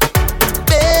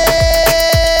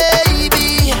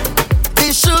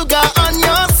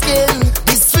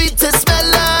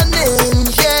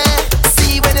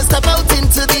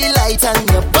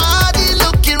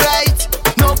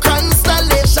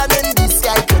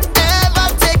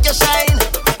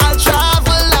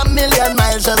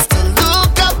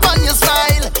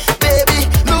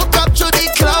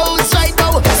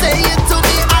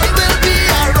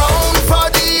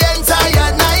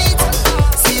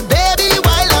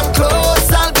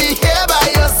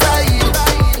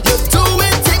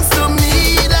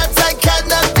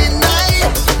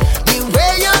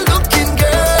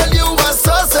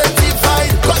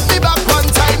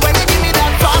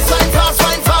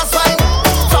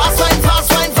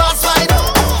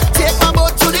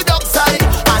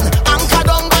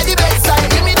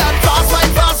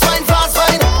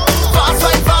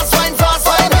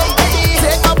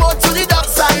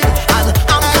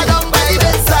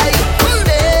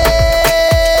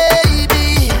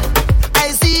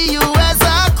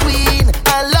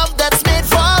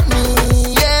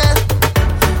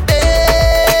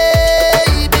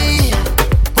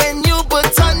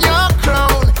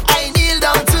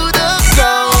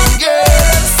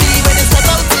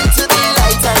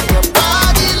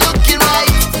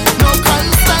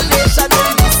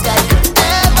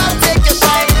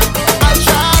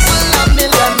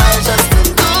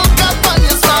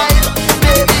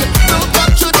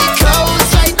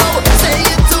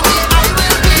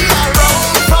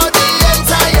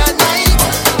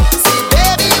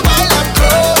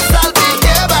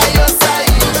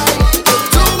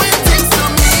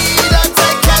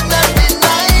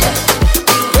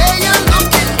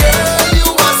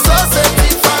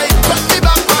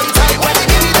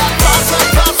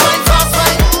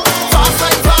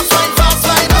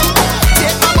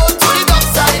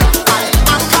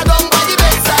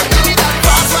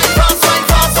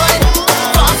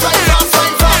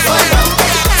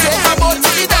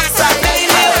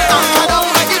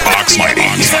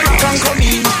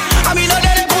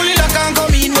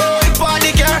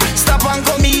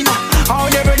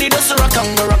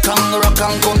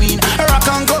 rock and come in, rock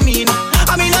and come in.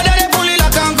 I mean, now that they pull it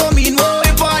lock and come in. Oh,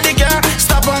 if party car,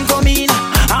 stop and come in.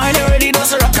 I ain't ready,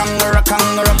 just rock and rock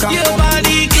and rock and. Your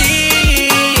body clean,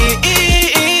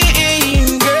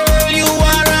 girl, you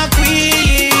are a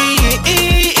queen.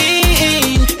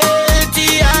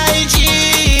 LTIG,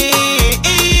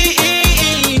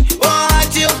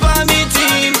 want you for me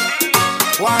team,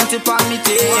 want you for me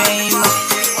team.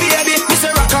 Baby, Mr.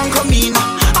 Rock and come in.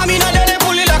 I mean, now that they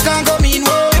pull it lock and come in.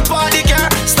 Oh, if party car,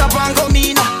 stop and come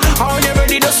in. How you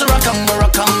ready, just rock and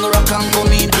rock and rock and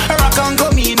come in, rock and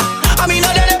come in. I mean,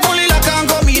 now that they pull it lock and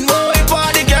come in. Oh, if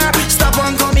party car, stop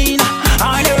and come in.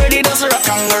 How you ready, just rock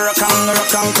and rock and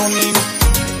rock and come in.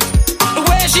 The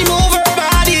way she move her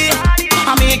body,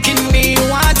 I'm making me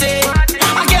want it.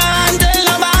 I can't tell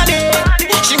nobody,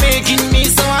 she making me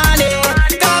so honey.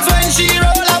 Cause when she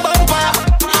roll a bumper,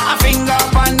 a finger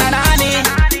on the nanny.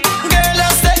 Girl,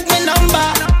 just take me number,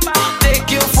 take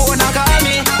your phone and call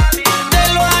me.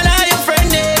 Tell one of your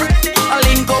friends, I'll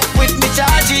link up with me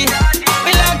chargy.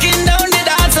 We locking down the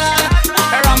dancer,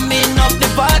 ramming up the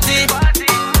party.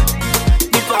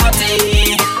 The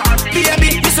party.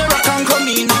 Baby, Mr. Rock and come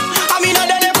in. I mean, now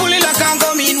that they pull it lock and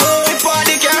come in. Oh, the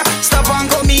party car, stop and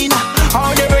come in.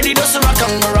 How they ready, just rock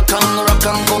and rock and rock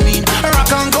and come in,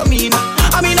 rock and come in.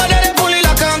 I mean, now that they pull it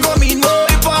lock and come in. Oh,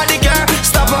 the party car,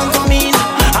 stop and come in.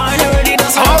 How they ready,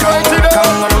 just rock and rock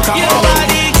and rock and come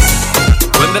in.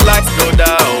 When the lights go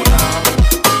down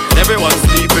and everyone's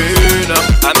sleeping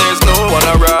and there's no one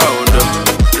around,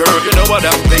 girl, you know what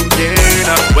I'm thinking.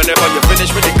 Whenever you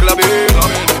finish with the clubbing,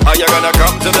 are you gonna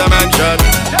come to the mansion?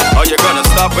 Are you gonna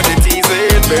stop with the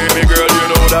teasing? Baby girl, you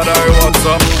know that I want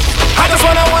some. I just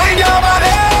wanna wind your body,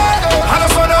 I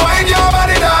just wanna wind your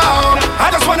body down.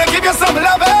 I just wanna give you some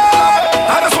love,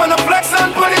 I just wanna flex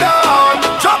and put it on.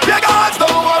 Drop your guards,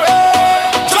 don't worry,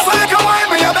 just so you can wind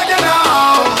me, I beg you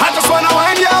now. I just wanna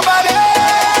wind your body.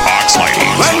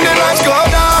 When the lights go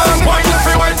down, wind your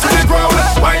free wind to the ground,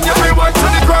 wind your free wind to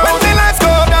the ground. When the lights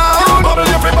go down, bubble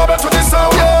your free bubble to the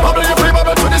sound, bubble your free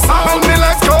bubble to the sound. When the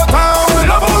lights go down,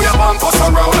 love how your bump us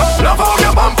around, love how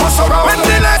your bump us around. When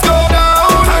the lights go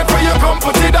down, time for you come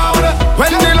put it down.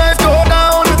 When the lights go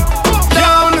down,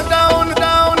 down, down,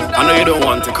 down. I know you don't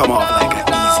want to come off like an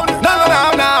easy. No, no,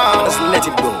 no, no. Just let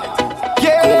it go.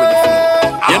 Yeah. Go with the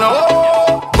flow. You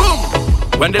know, boom.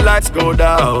 When the lights go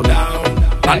down,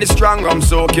 and the strong rum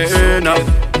soaking.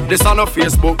 This on no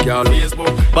Facebook, y'all.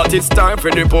 But it's time for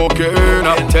the poking.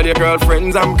 Tell your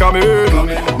girlfriends I'm coming.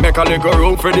 Make a little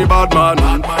room for the bad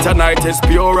man. Tonight is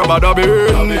pure rubber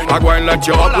dubbing. I'm going to let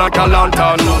you up like a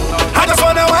lantern. I just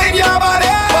wanna wind your body,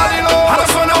 I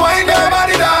just wanna wind your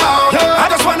body down. I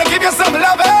just wanna give you some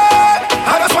love,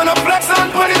 I just wanna flex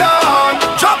and put it on.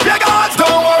 Drop your guards,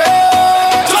 don't worry,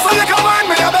 just so you can wind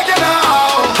me, I beg you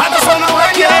now. I just wanna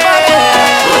wind your body.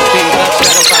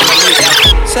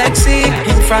 Sexy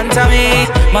in front of me,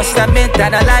 must admit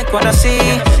that I like what I see.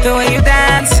 The way you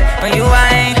dance, when you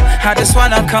whine, I just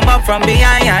wanna come up from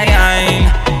behind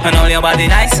and hold your body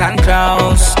nice and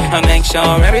close, and make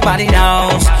sure everybody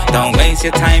knows. Don't waste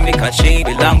your time because she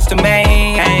belongs to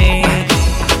me.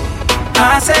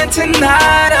 I said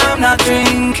tonight I'm not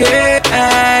drinking,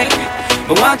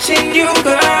 but watching you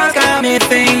girls got me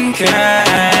thinking.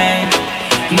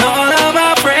 And all of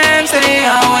my friends, they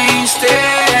are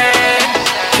wasted.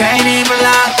 Can't even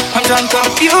lie, I'm drunk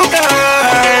off you,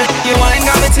 girl. You ain't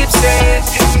got me tipsy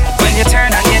when you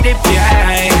turn and you dip,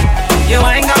 yeah. You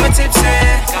ain't got me tipsy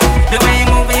the way you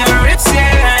move your hips,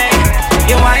 yeah.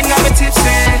 You ain't got me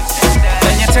tipsy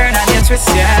when you turn and you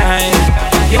twist, yeah.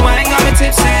 You ain't got me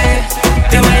tipsy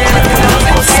the way you look at those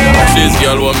hips, yeah. This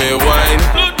girl want me wine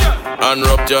and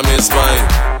rupture me spine,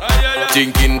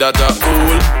 thinking that I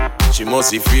cool. She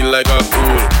must feel like a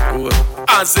fool.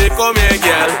 I say, come here,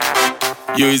 girl.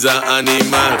 You is an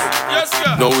animal. Yes,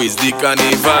 no, it's the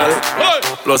carnival. Hey.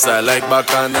 Plus, I like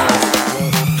bacchanal.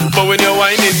 But when you're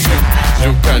whining,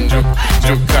 juke and juke,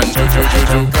 juke and juke,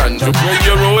 juke and juke. When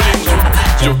you're rolling,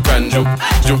 juke and juke,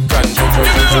 juke and juke,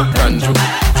 juke and juke.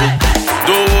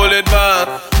 Don't hold it back.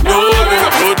 No,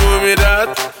 don't do me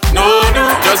that. No,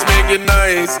 just make it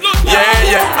nice. Yeah,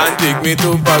 yeah. And take me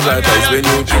to paradise when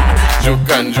you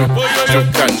juke and juke,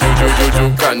 juke and juke,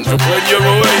 juke and juke. When you're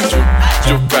rolling,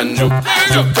 juke and juke,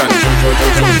 juke and juke.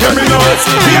 Let me know.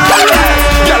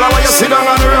 Girl, I want you sit down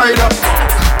and ride up.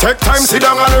 Take time, sit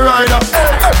down and ride up.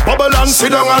 Bubble and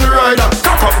sit down and ride up.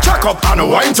 Cock up, jack up, and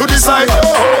wine to the side.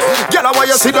 Girl, I want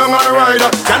you sit down and ride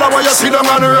up. Girl, I want you sit down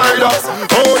and ride up.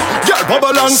 Oh, girl,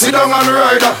 bubble and sit down and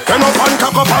ride up. Turn up and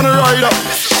cock up and ride up.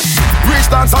 Reach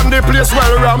dance on the place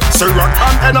well ram. Ciroc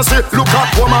and Hennessy, look at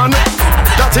woman.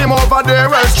 That him over there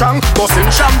well strong,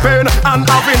 busting champagne and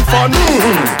having fun.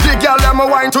 The girl them a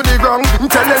wine to the ground,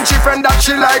 telling she friend that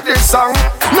she like this song.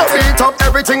 No beat up,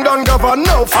 everything done govern.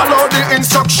 No follow the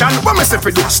instruction. What me say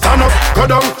for do? Stand up, go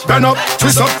down, bend up,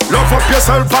 twist up, love up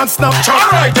yourself and Snapchat.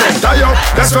 Alright then, die up,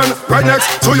 best friend right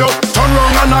next to you. Turn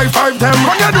round and high five them.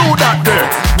 When you do that there,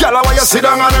 girl, why you sit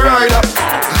down on the rider?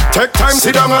 Take time,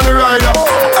 sit down on the rider.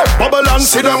 Bubble and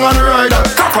sit down on the rider.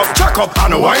 Cock up, jack up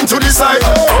and wine to the side.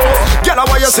 Girl,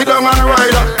 why you sit down on the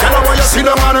rider? Girl, why you sit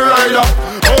down on the rider?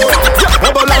 Yeah,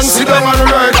 bubble and sit down on the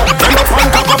rider. Bend up and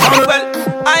cock up on the. Well,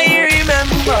 I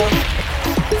remember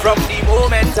from the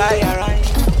moment I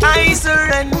arrived, I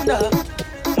surrender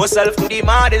myself to the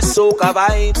maddest soca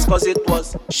vibes. Cause it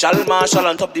was Shal Marshall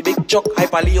on top the big chuck,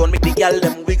 Hyper Leon make the gal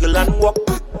them wiggle and walk.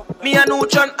 Me and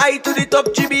Uchan I to the top,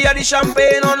 GB and the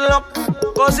champagne unlock.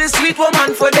 Cause it's sweet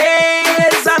woman for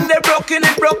days, and they broken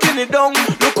it down.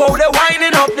 Look how they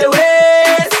winding up the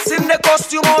waist, in the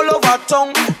costume all over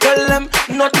tongue. Tell them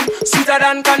nothing sweeter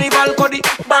than carnival. Cause the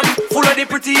band full of the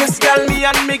prettiest girl. Me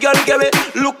and me girl give it.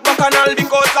 Look back and all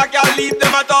because I can't leave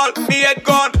them at all. Me head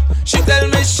gone. She tell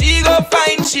me she go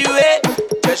find she way.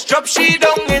 Just drop she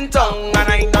down in tongue, and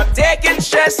I not taking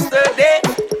stress today.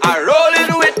 I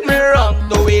rolling with me wrong.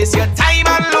 Don't waste your time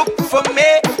and look for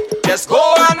me. Just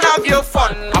go and have your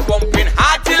fun. I'm pumping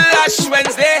hard till Ash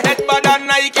Wednesday. Head bad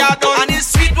and I can't done. And it's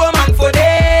sweet woman for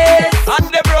days. And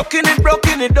they broken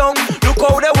it down. Look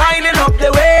how they winding up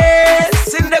the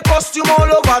waist, in the costume all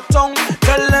over tongue.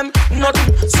 Tell them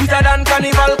nothing sweeter than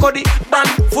carnival. Cause the band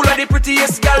full of the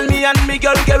prettiest girl. Me and me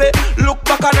girl give it. Look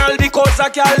back and all because I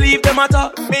can't leave them at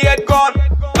all. Me head gone.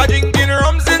 I drinking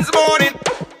rum since morning.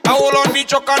 I hold on the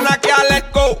truck and I can't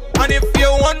let go. And if you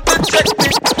want to check me,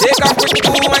 take a quick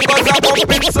 2 and cause I'm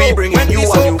bumping so. When the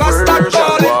soca start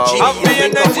calling, have the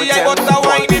energy, I got the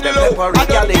wine in low. I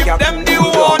don't give them the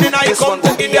warning, I come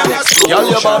to give them a slow. Girl,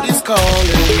 your body's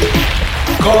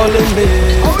calling me,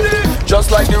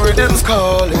 just like the rhythm's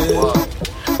calling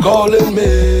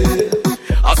me.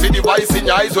 I see the voice in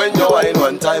your eyes when you whine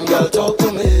one time, girl, talk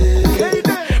to me.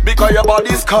 Because your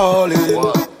body's calling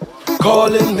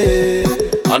me.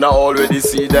 And I already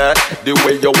see that, the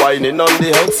way you're whining on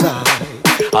the outside.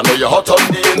 I know you're hot on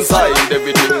the inside,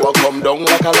 everything will come down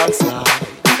like a landslide.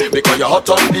 Because you're hot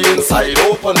on the inside,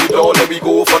 open the door, let me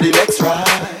go for the next ride.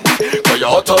 Because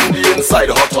you're hot on the inside,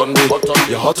 you're hot on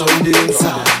the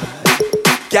inside.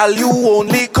 Girl, you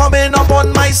only coming up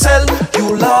on my cell,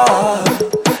 you love.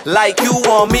 Like you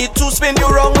want me to spin you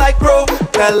wrong like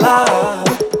propeller.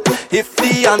 If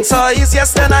the answer is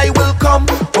yes, then I will come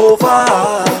over.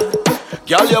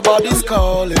 Girl, your body's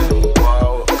calling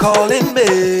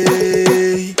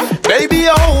me. Baby,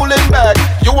 you're holding back.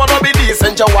 You wanna be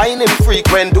decent, you're whining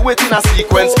frequent. Do it in a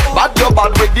sequence. But you're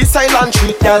bad with the silent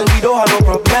treatment. We don't have no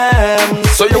problem.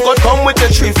 So you could come with your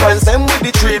 3 friends, them with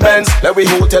the 3 bands. Let we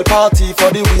hotel party for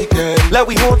the weekend.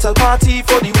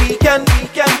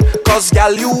 Cause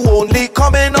girl, you only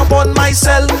coming up on my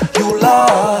cell, you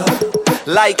love.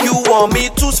 Like you want me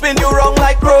to spin you wrong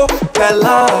like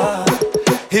propeller.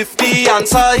 If the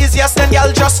answer is yes, then girl,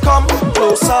 just come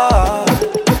closer.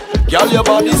 Girl, your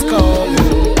body's calling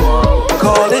me.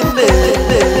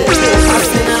 I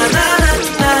say na na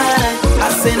na,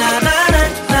 I say na na na,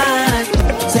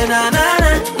 say na na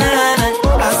na,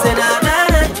 I say na na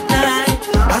na,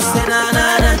 I say na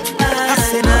na na, I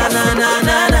say na na na,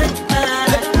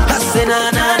 I say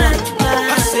na na na,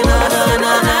 I say na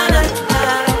na na.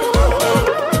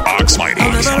 Oxmighty. I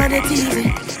never run the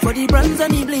TV for the brands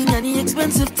and the bling and the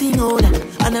expensive thing. Oh,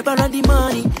 I never had the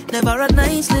money, never had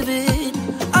nice living.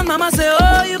 And mama say,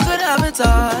 oh, you could have it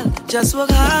all, just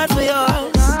work hard for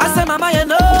yours. I say, mama, you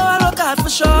know I work hard for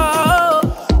sure.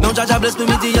 Now Jaja bless me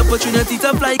with the opportunity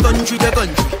to fly country to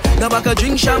country. Now I could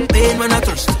drink champagne when I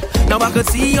thirst. Now I could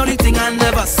see only thing I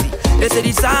never see. They say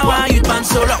this hour you'd man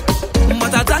so rock.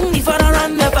 But I thank me for the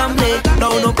run the family.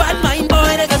 Now no bad mind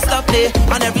boy, they can stop me.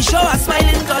 And every show I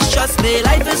smiling cause trust me,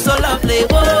 life is so lovely,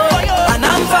 whoa. And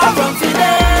I'm far from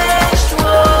finished,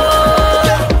 whoa.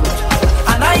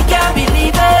 And I can't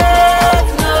believe it,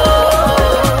 no.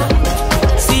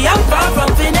 See, I'm far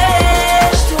from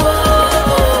finished,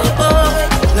 whoa.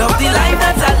 Love the life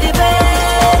that I live in,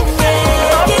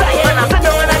 yeah.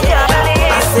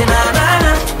 I say na na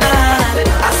na na,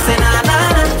 I say na na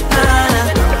na na,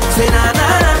 say na na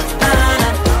na na,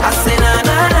 I say na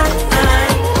na na na,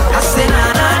 I say na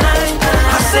na na,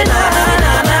 I say na na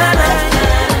na na,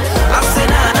 I say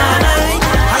na na na,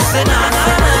 I say na na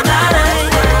na na.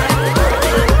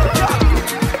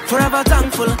 Forever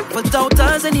thankful for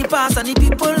doubters in the past and the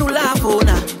people who laugh on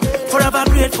her. Forever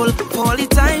grateful grateful for all the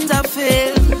times I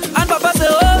failed. And Papa say,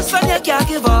 oh son, you can't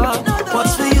give up.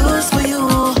 What's for you is for you.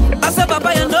 I said,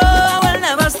 Papa, you know I will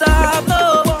never stop,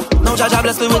 no. Now Jaja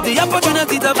bless me with the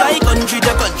opportunity to fly country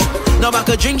to country. Now I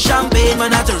could drink champagne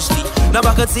when I'm thirsty. Now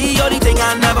I could see all the thing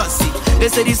I never see. They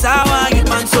say this how I get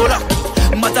man so lucky.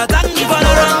 But I thank you for the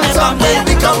run and come there.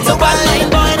 Become the bad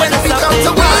mind boy when it's up there.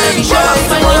 Every show up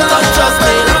my new touch just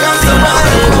there.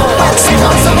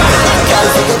 Girl,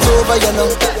 forget over, you know.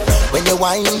 When you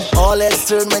whine, all heads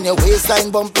turn when your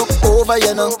waistline bump look over,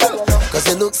 you know. Cause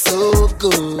you look so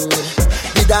good.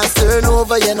 The dance turn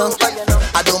over, you know.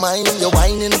 I don't mind you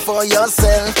whining for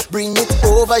yourself. Bring it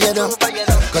over, you know.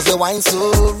 Cause you whine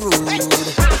so rude.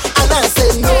 And I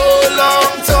say no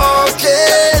long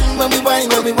talking. When we whine,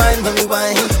 when we whine, when we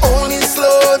whine. Only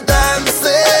slow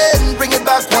dancing. Bring it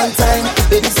back one time.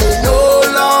 Baby say no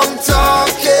long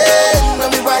talking.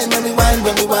 When we whine, when we whine,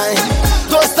 when we whine.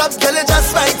 Don't stop, girl, you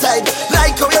just right side.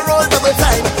 Like how you roll double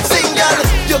time. Sing, girl,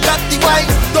 you got the wine.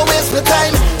 Don't waste my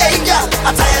time. Hey, girl,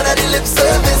 I'm tired of the lip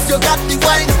service. You got the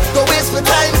wine. Don't waste my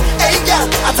time. Hey, girl,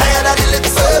 I'm tired of the lip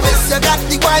service. You got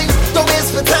the wine. Don't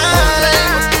waste my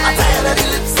time. I'm tired of the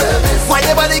lip service. Why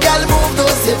your body, girl, move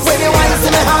those hips? When you wine,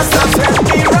 see my house up. Let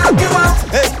me rock you out.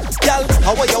 Hey, girl,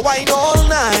 how are you wine all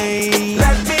night?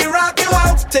 Let me rock you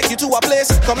out. Take you to a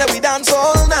place, come let we dance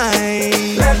all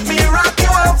night. Let me rock you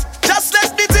out. Just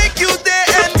let me take you there,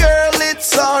 and girl,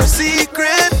 it's our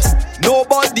secret.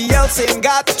 Nobody else ain't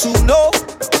got to know.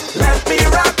 Let me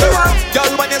rock you out.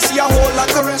 Girl, when you see a whole lot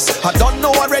of rest, I don't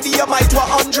know already, you might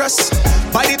want undress.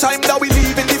 By the time that we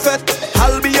leave in the fete,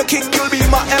 I'll be your king, you'll be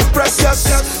my empress, yes,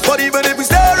 yes. But even if we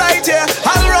stay right here,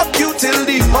 I'll rock you till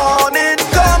the morning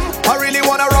come. I really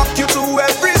wanna rock you to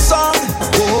every song.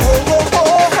 Oh, oh, oh,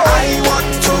 oh. I want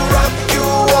to rock you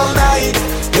all night.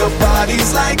 Your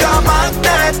body's like a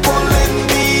magnet pulling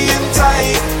me in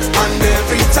tight. And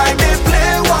every time they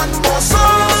play one more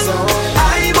song,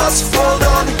 I must fall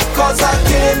down, cause I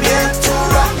came here to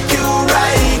rock you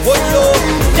right. Whoa, yo,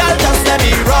 y'all just let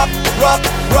me rock, rock,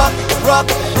 rock, rock,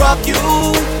 rock you.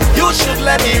 You should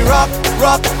let me rock,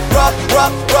 rock, rock,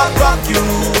 rock, rock, rock you.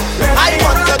 I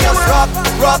want to just rock,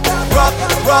 rock, rock,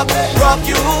 rock, rock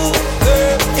you.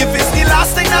 If it's the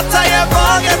last thing that I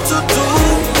ever get to do,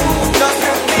 just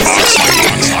let me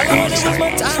all I wanted was my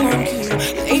time on cue.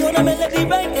 Lay on a melody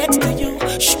right next to you.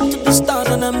 Shoot to the stars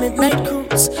on a midnight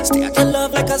cruise. Stay at your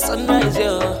love like a sunrise,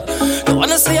 yeah. Don't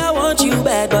wanna say I want you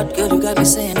bad, but girl, you got me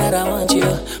saying that I want you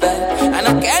bad. And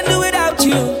I can't do without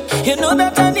you. You know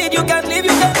that I need you, can't leave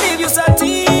you,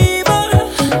 sativa.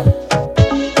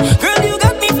 Girl, you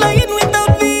got me flying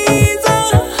without visa.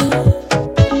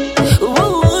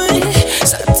 Ooh,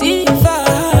 sativa.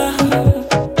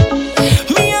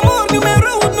 Mi amor,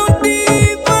 numero uno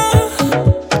diva.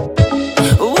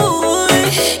 Ooh,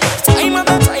 time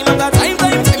after time after time,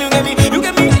 you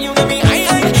get me, I,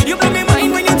 you blow me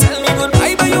mind when you tell me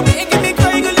goodbye, but you making me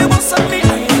cry, girl, you must have me,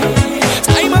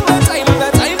 time after time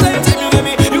after time, you get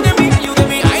me, you get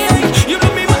me, I, you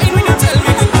blow me mind when you tell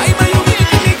me goodbye, but you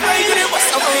making me cry, girl, you must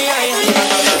have me,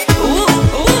 ooh,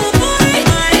 boy,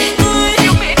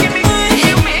 you making me,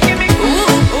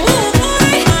 ooh,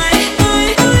 boy,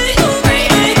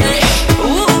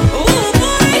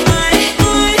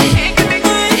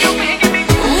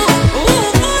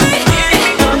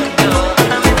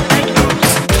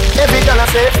 Every girl I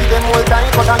say fit them all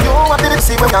time, but you want to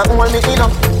see when I hold me in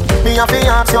up. Me a fi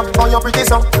ask you, how you pretty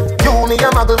so? You me a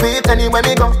muggle with anywhere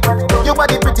me go. You are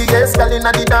the prettiest girl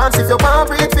inna the dance. If you want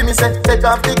breathe for me, say take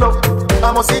off the glove.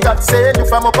 I must see God send you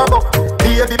from up above.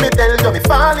 Baby, me tell you, me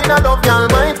fall in love. Girl,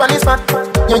 mind pon this fat,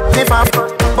 you me fast,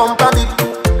 bump a bit,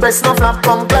 breast no flap,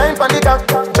 come climb pon the cock,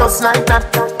 just like that.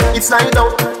 It's slide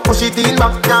out, push it in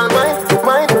back, girl, mind,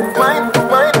 mind, mind,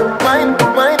 mind, mind,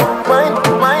 mind, mind,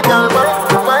 mind, girl, mind.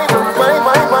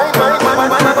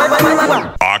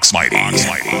 Oxmighty.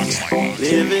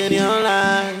 Living your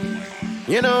life,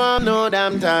 you know I'm no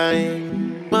damn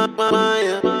time.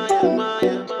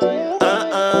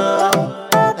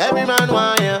 Every man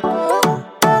want ya,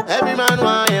 every man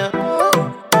want ya.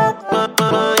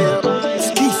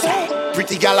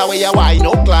 Pretty gal away you wine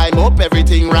up, climb up,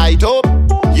 everything right up.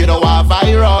 You know a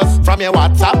virus from your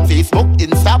WhatsApp, Facebook,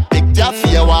 Insta, pictures,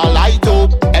 see you all light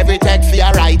up. Every text you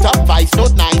write up, voice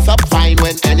note nice up, fine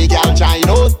when any gal join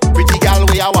us. Pretty gal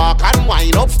where you walk and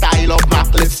wine up, style up,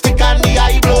 MAC lipstick and the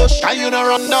eye blush. And you no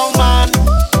run down man,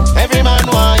 every man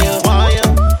want you, want you.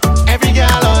 Every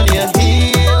gal on your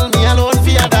heel, me alone for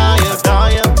your die,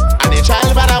 and the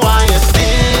child better want you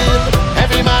still.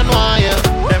 Every man want you,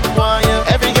 them want you.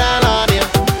 Every gal on you,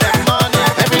 them on you.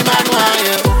 Every man want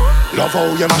you. Love how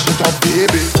you mash it up,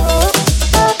 baby.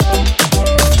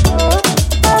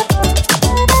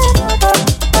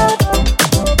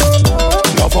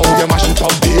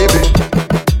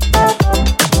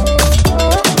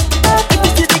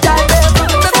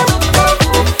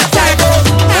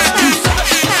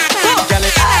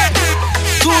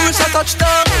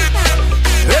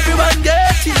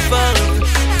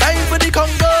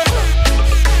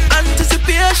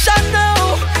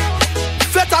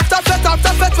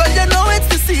 yet? Well, you know it's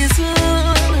the season.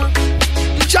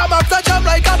 Jam after jam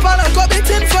like a pan and go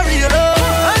beating for real.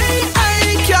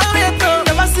 I can't wait no.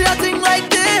 Never see a thing like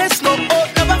this. No,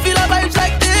 oh, never feel a vibes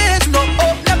like this. No,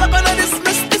 oh, never gonna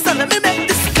dismiss this and let me make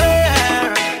this clear.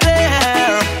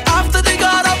 After the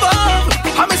God above,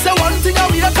 I may say one thing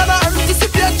and we are gonna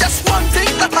anticipate just one thing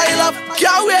that I love.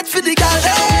 Can't wait for the girl.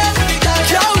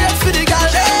 Can't wait for the girl.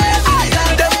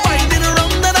 Them winding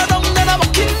around and around and I'm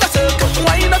walking a circle.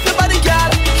 Wind up your body,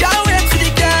 girl. Can't wait for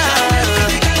the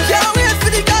girl. Can't wait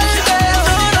for the girl.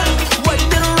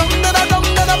 Winding around and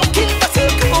around and I'm walking a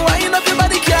circle. Wind up your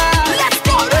body, girl. Let's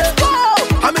go, let's go.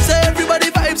 I may say everybody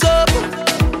vibes up.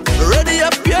 Ready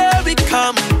up, here we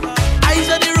come. Eyes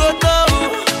on the road now.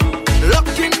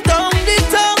 Locking down the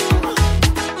tongue.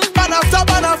 Ban after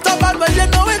ban after ban, well you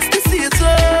know it's the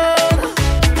season.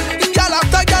 Girl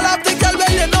after girl,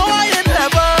 well you know I in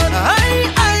heaven.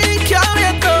 I can't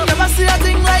wait no. Never see a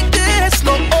thing like this.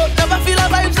 No, oh, never feel a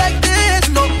vibes like this.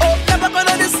 No, oh, never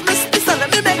gonna dismiss this and let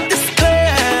me make this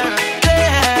clear.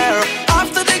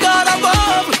 After the God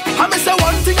above, I may say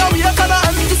one thing and we are gonna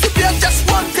anticipate just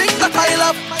one thing that I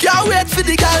love. Can't wait for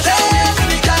the girl.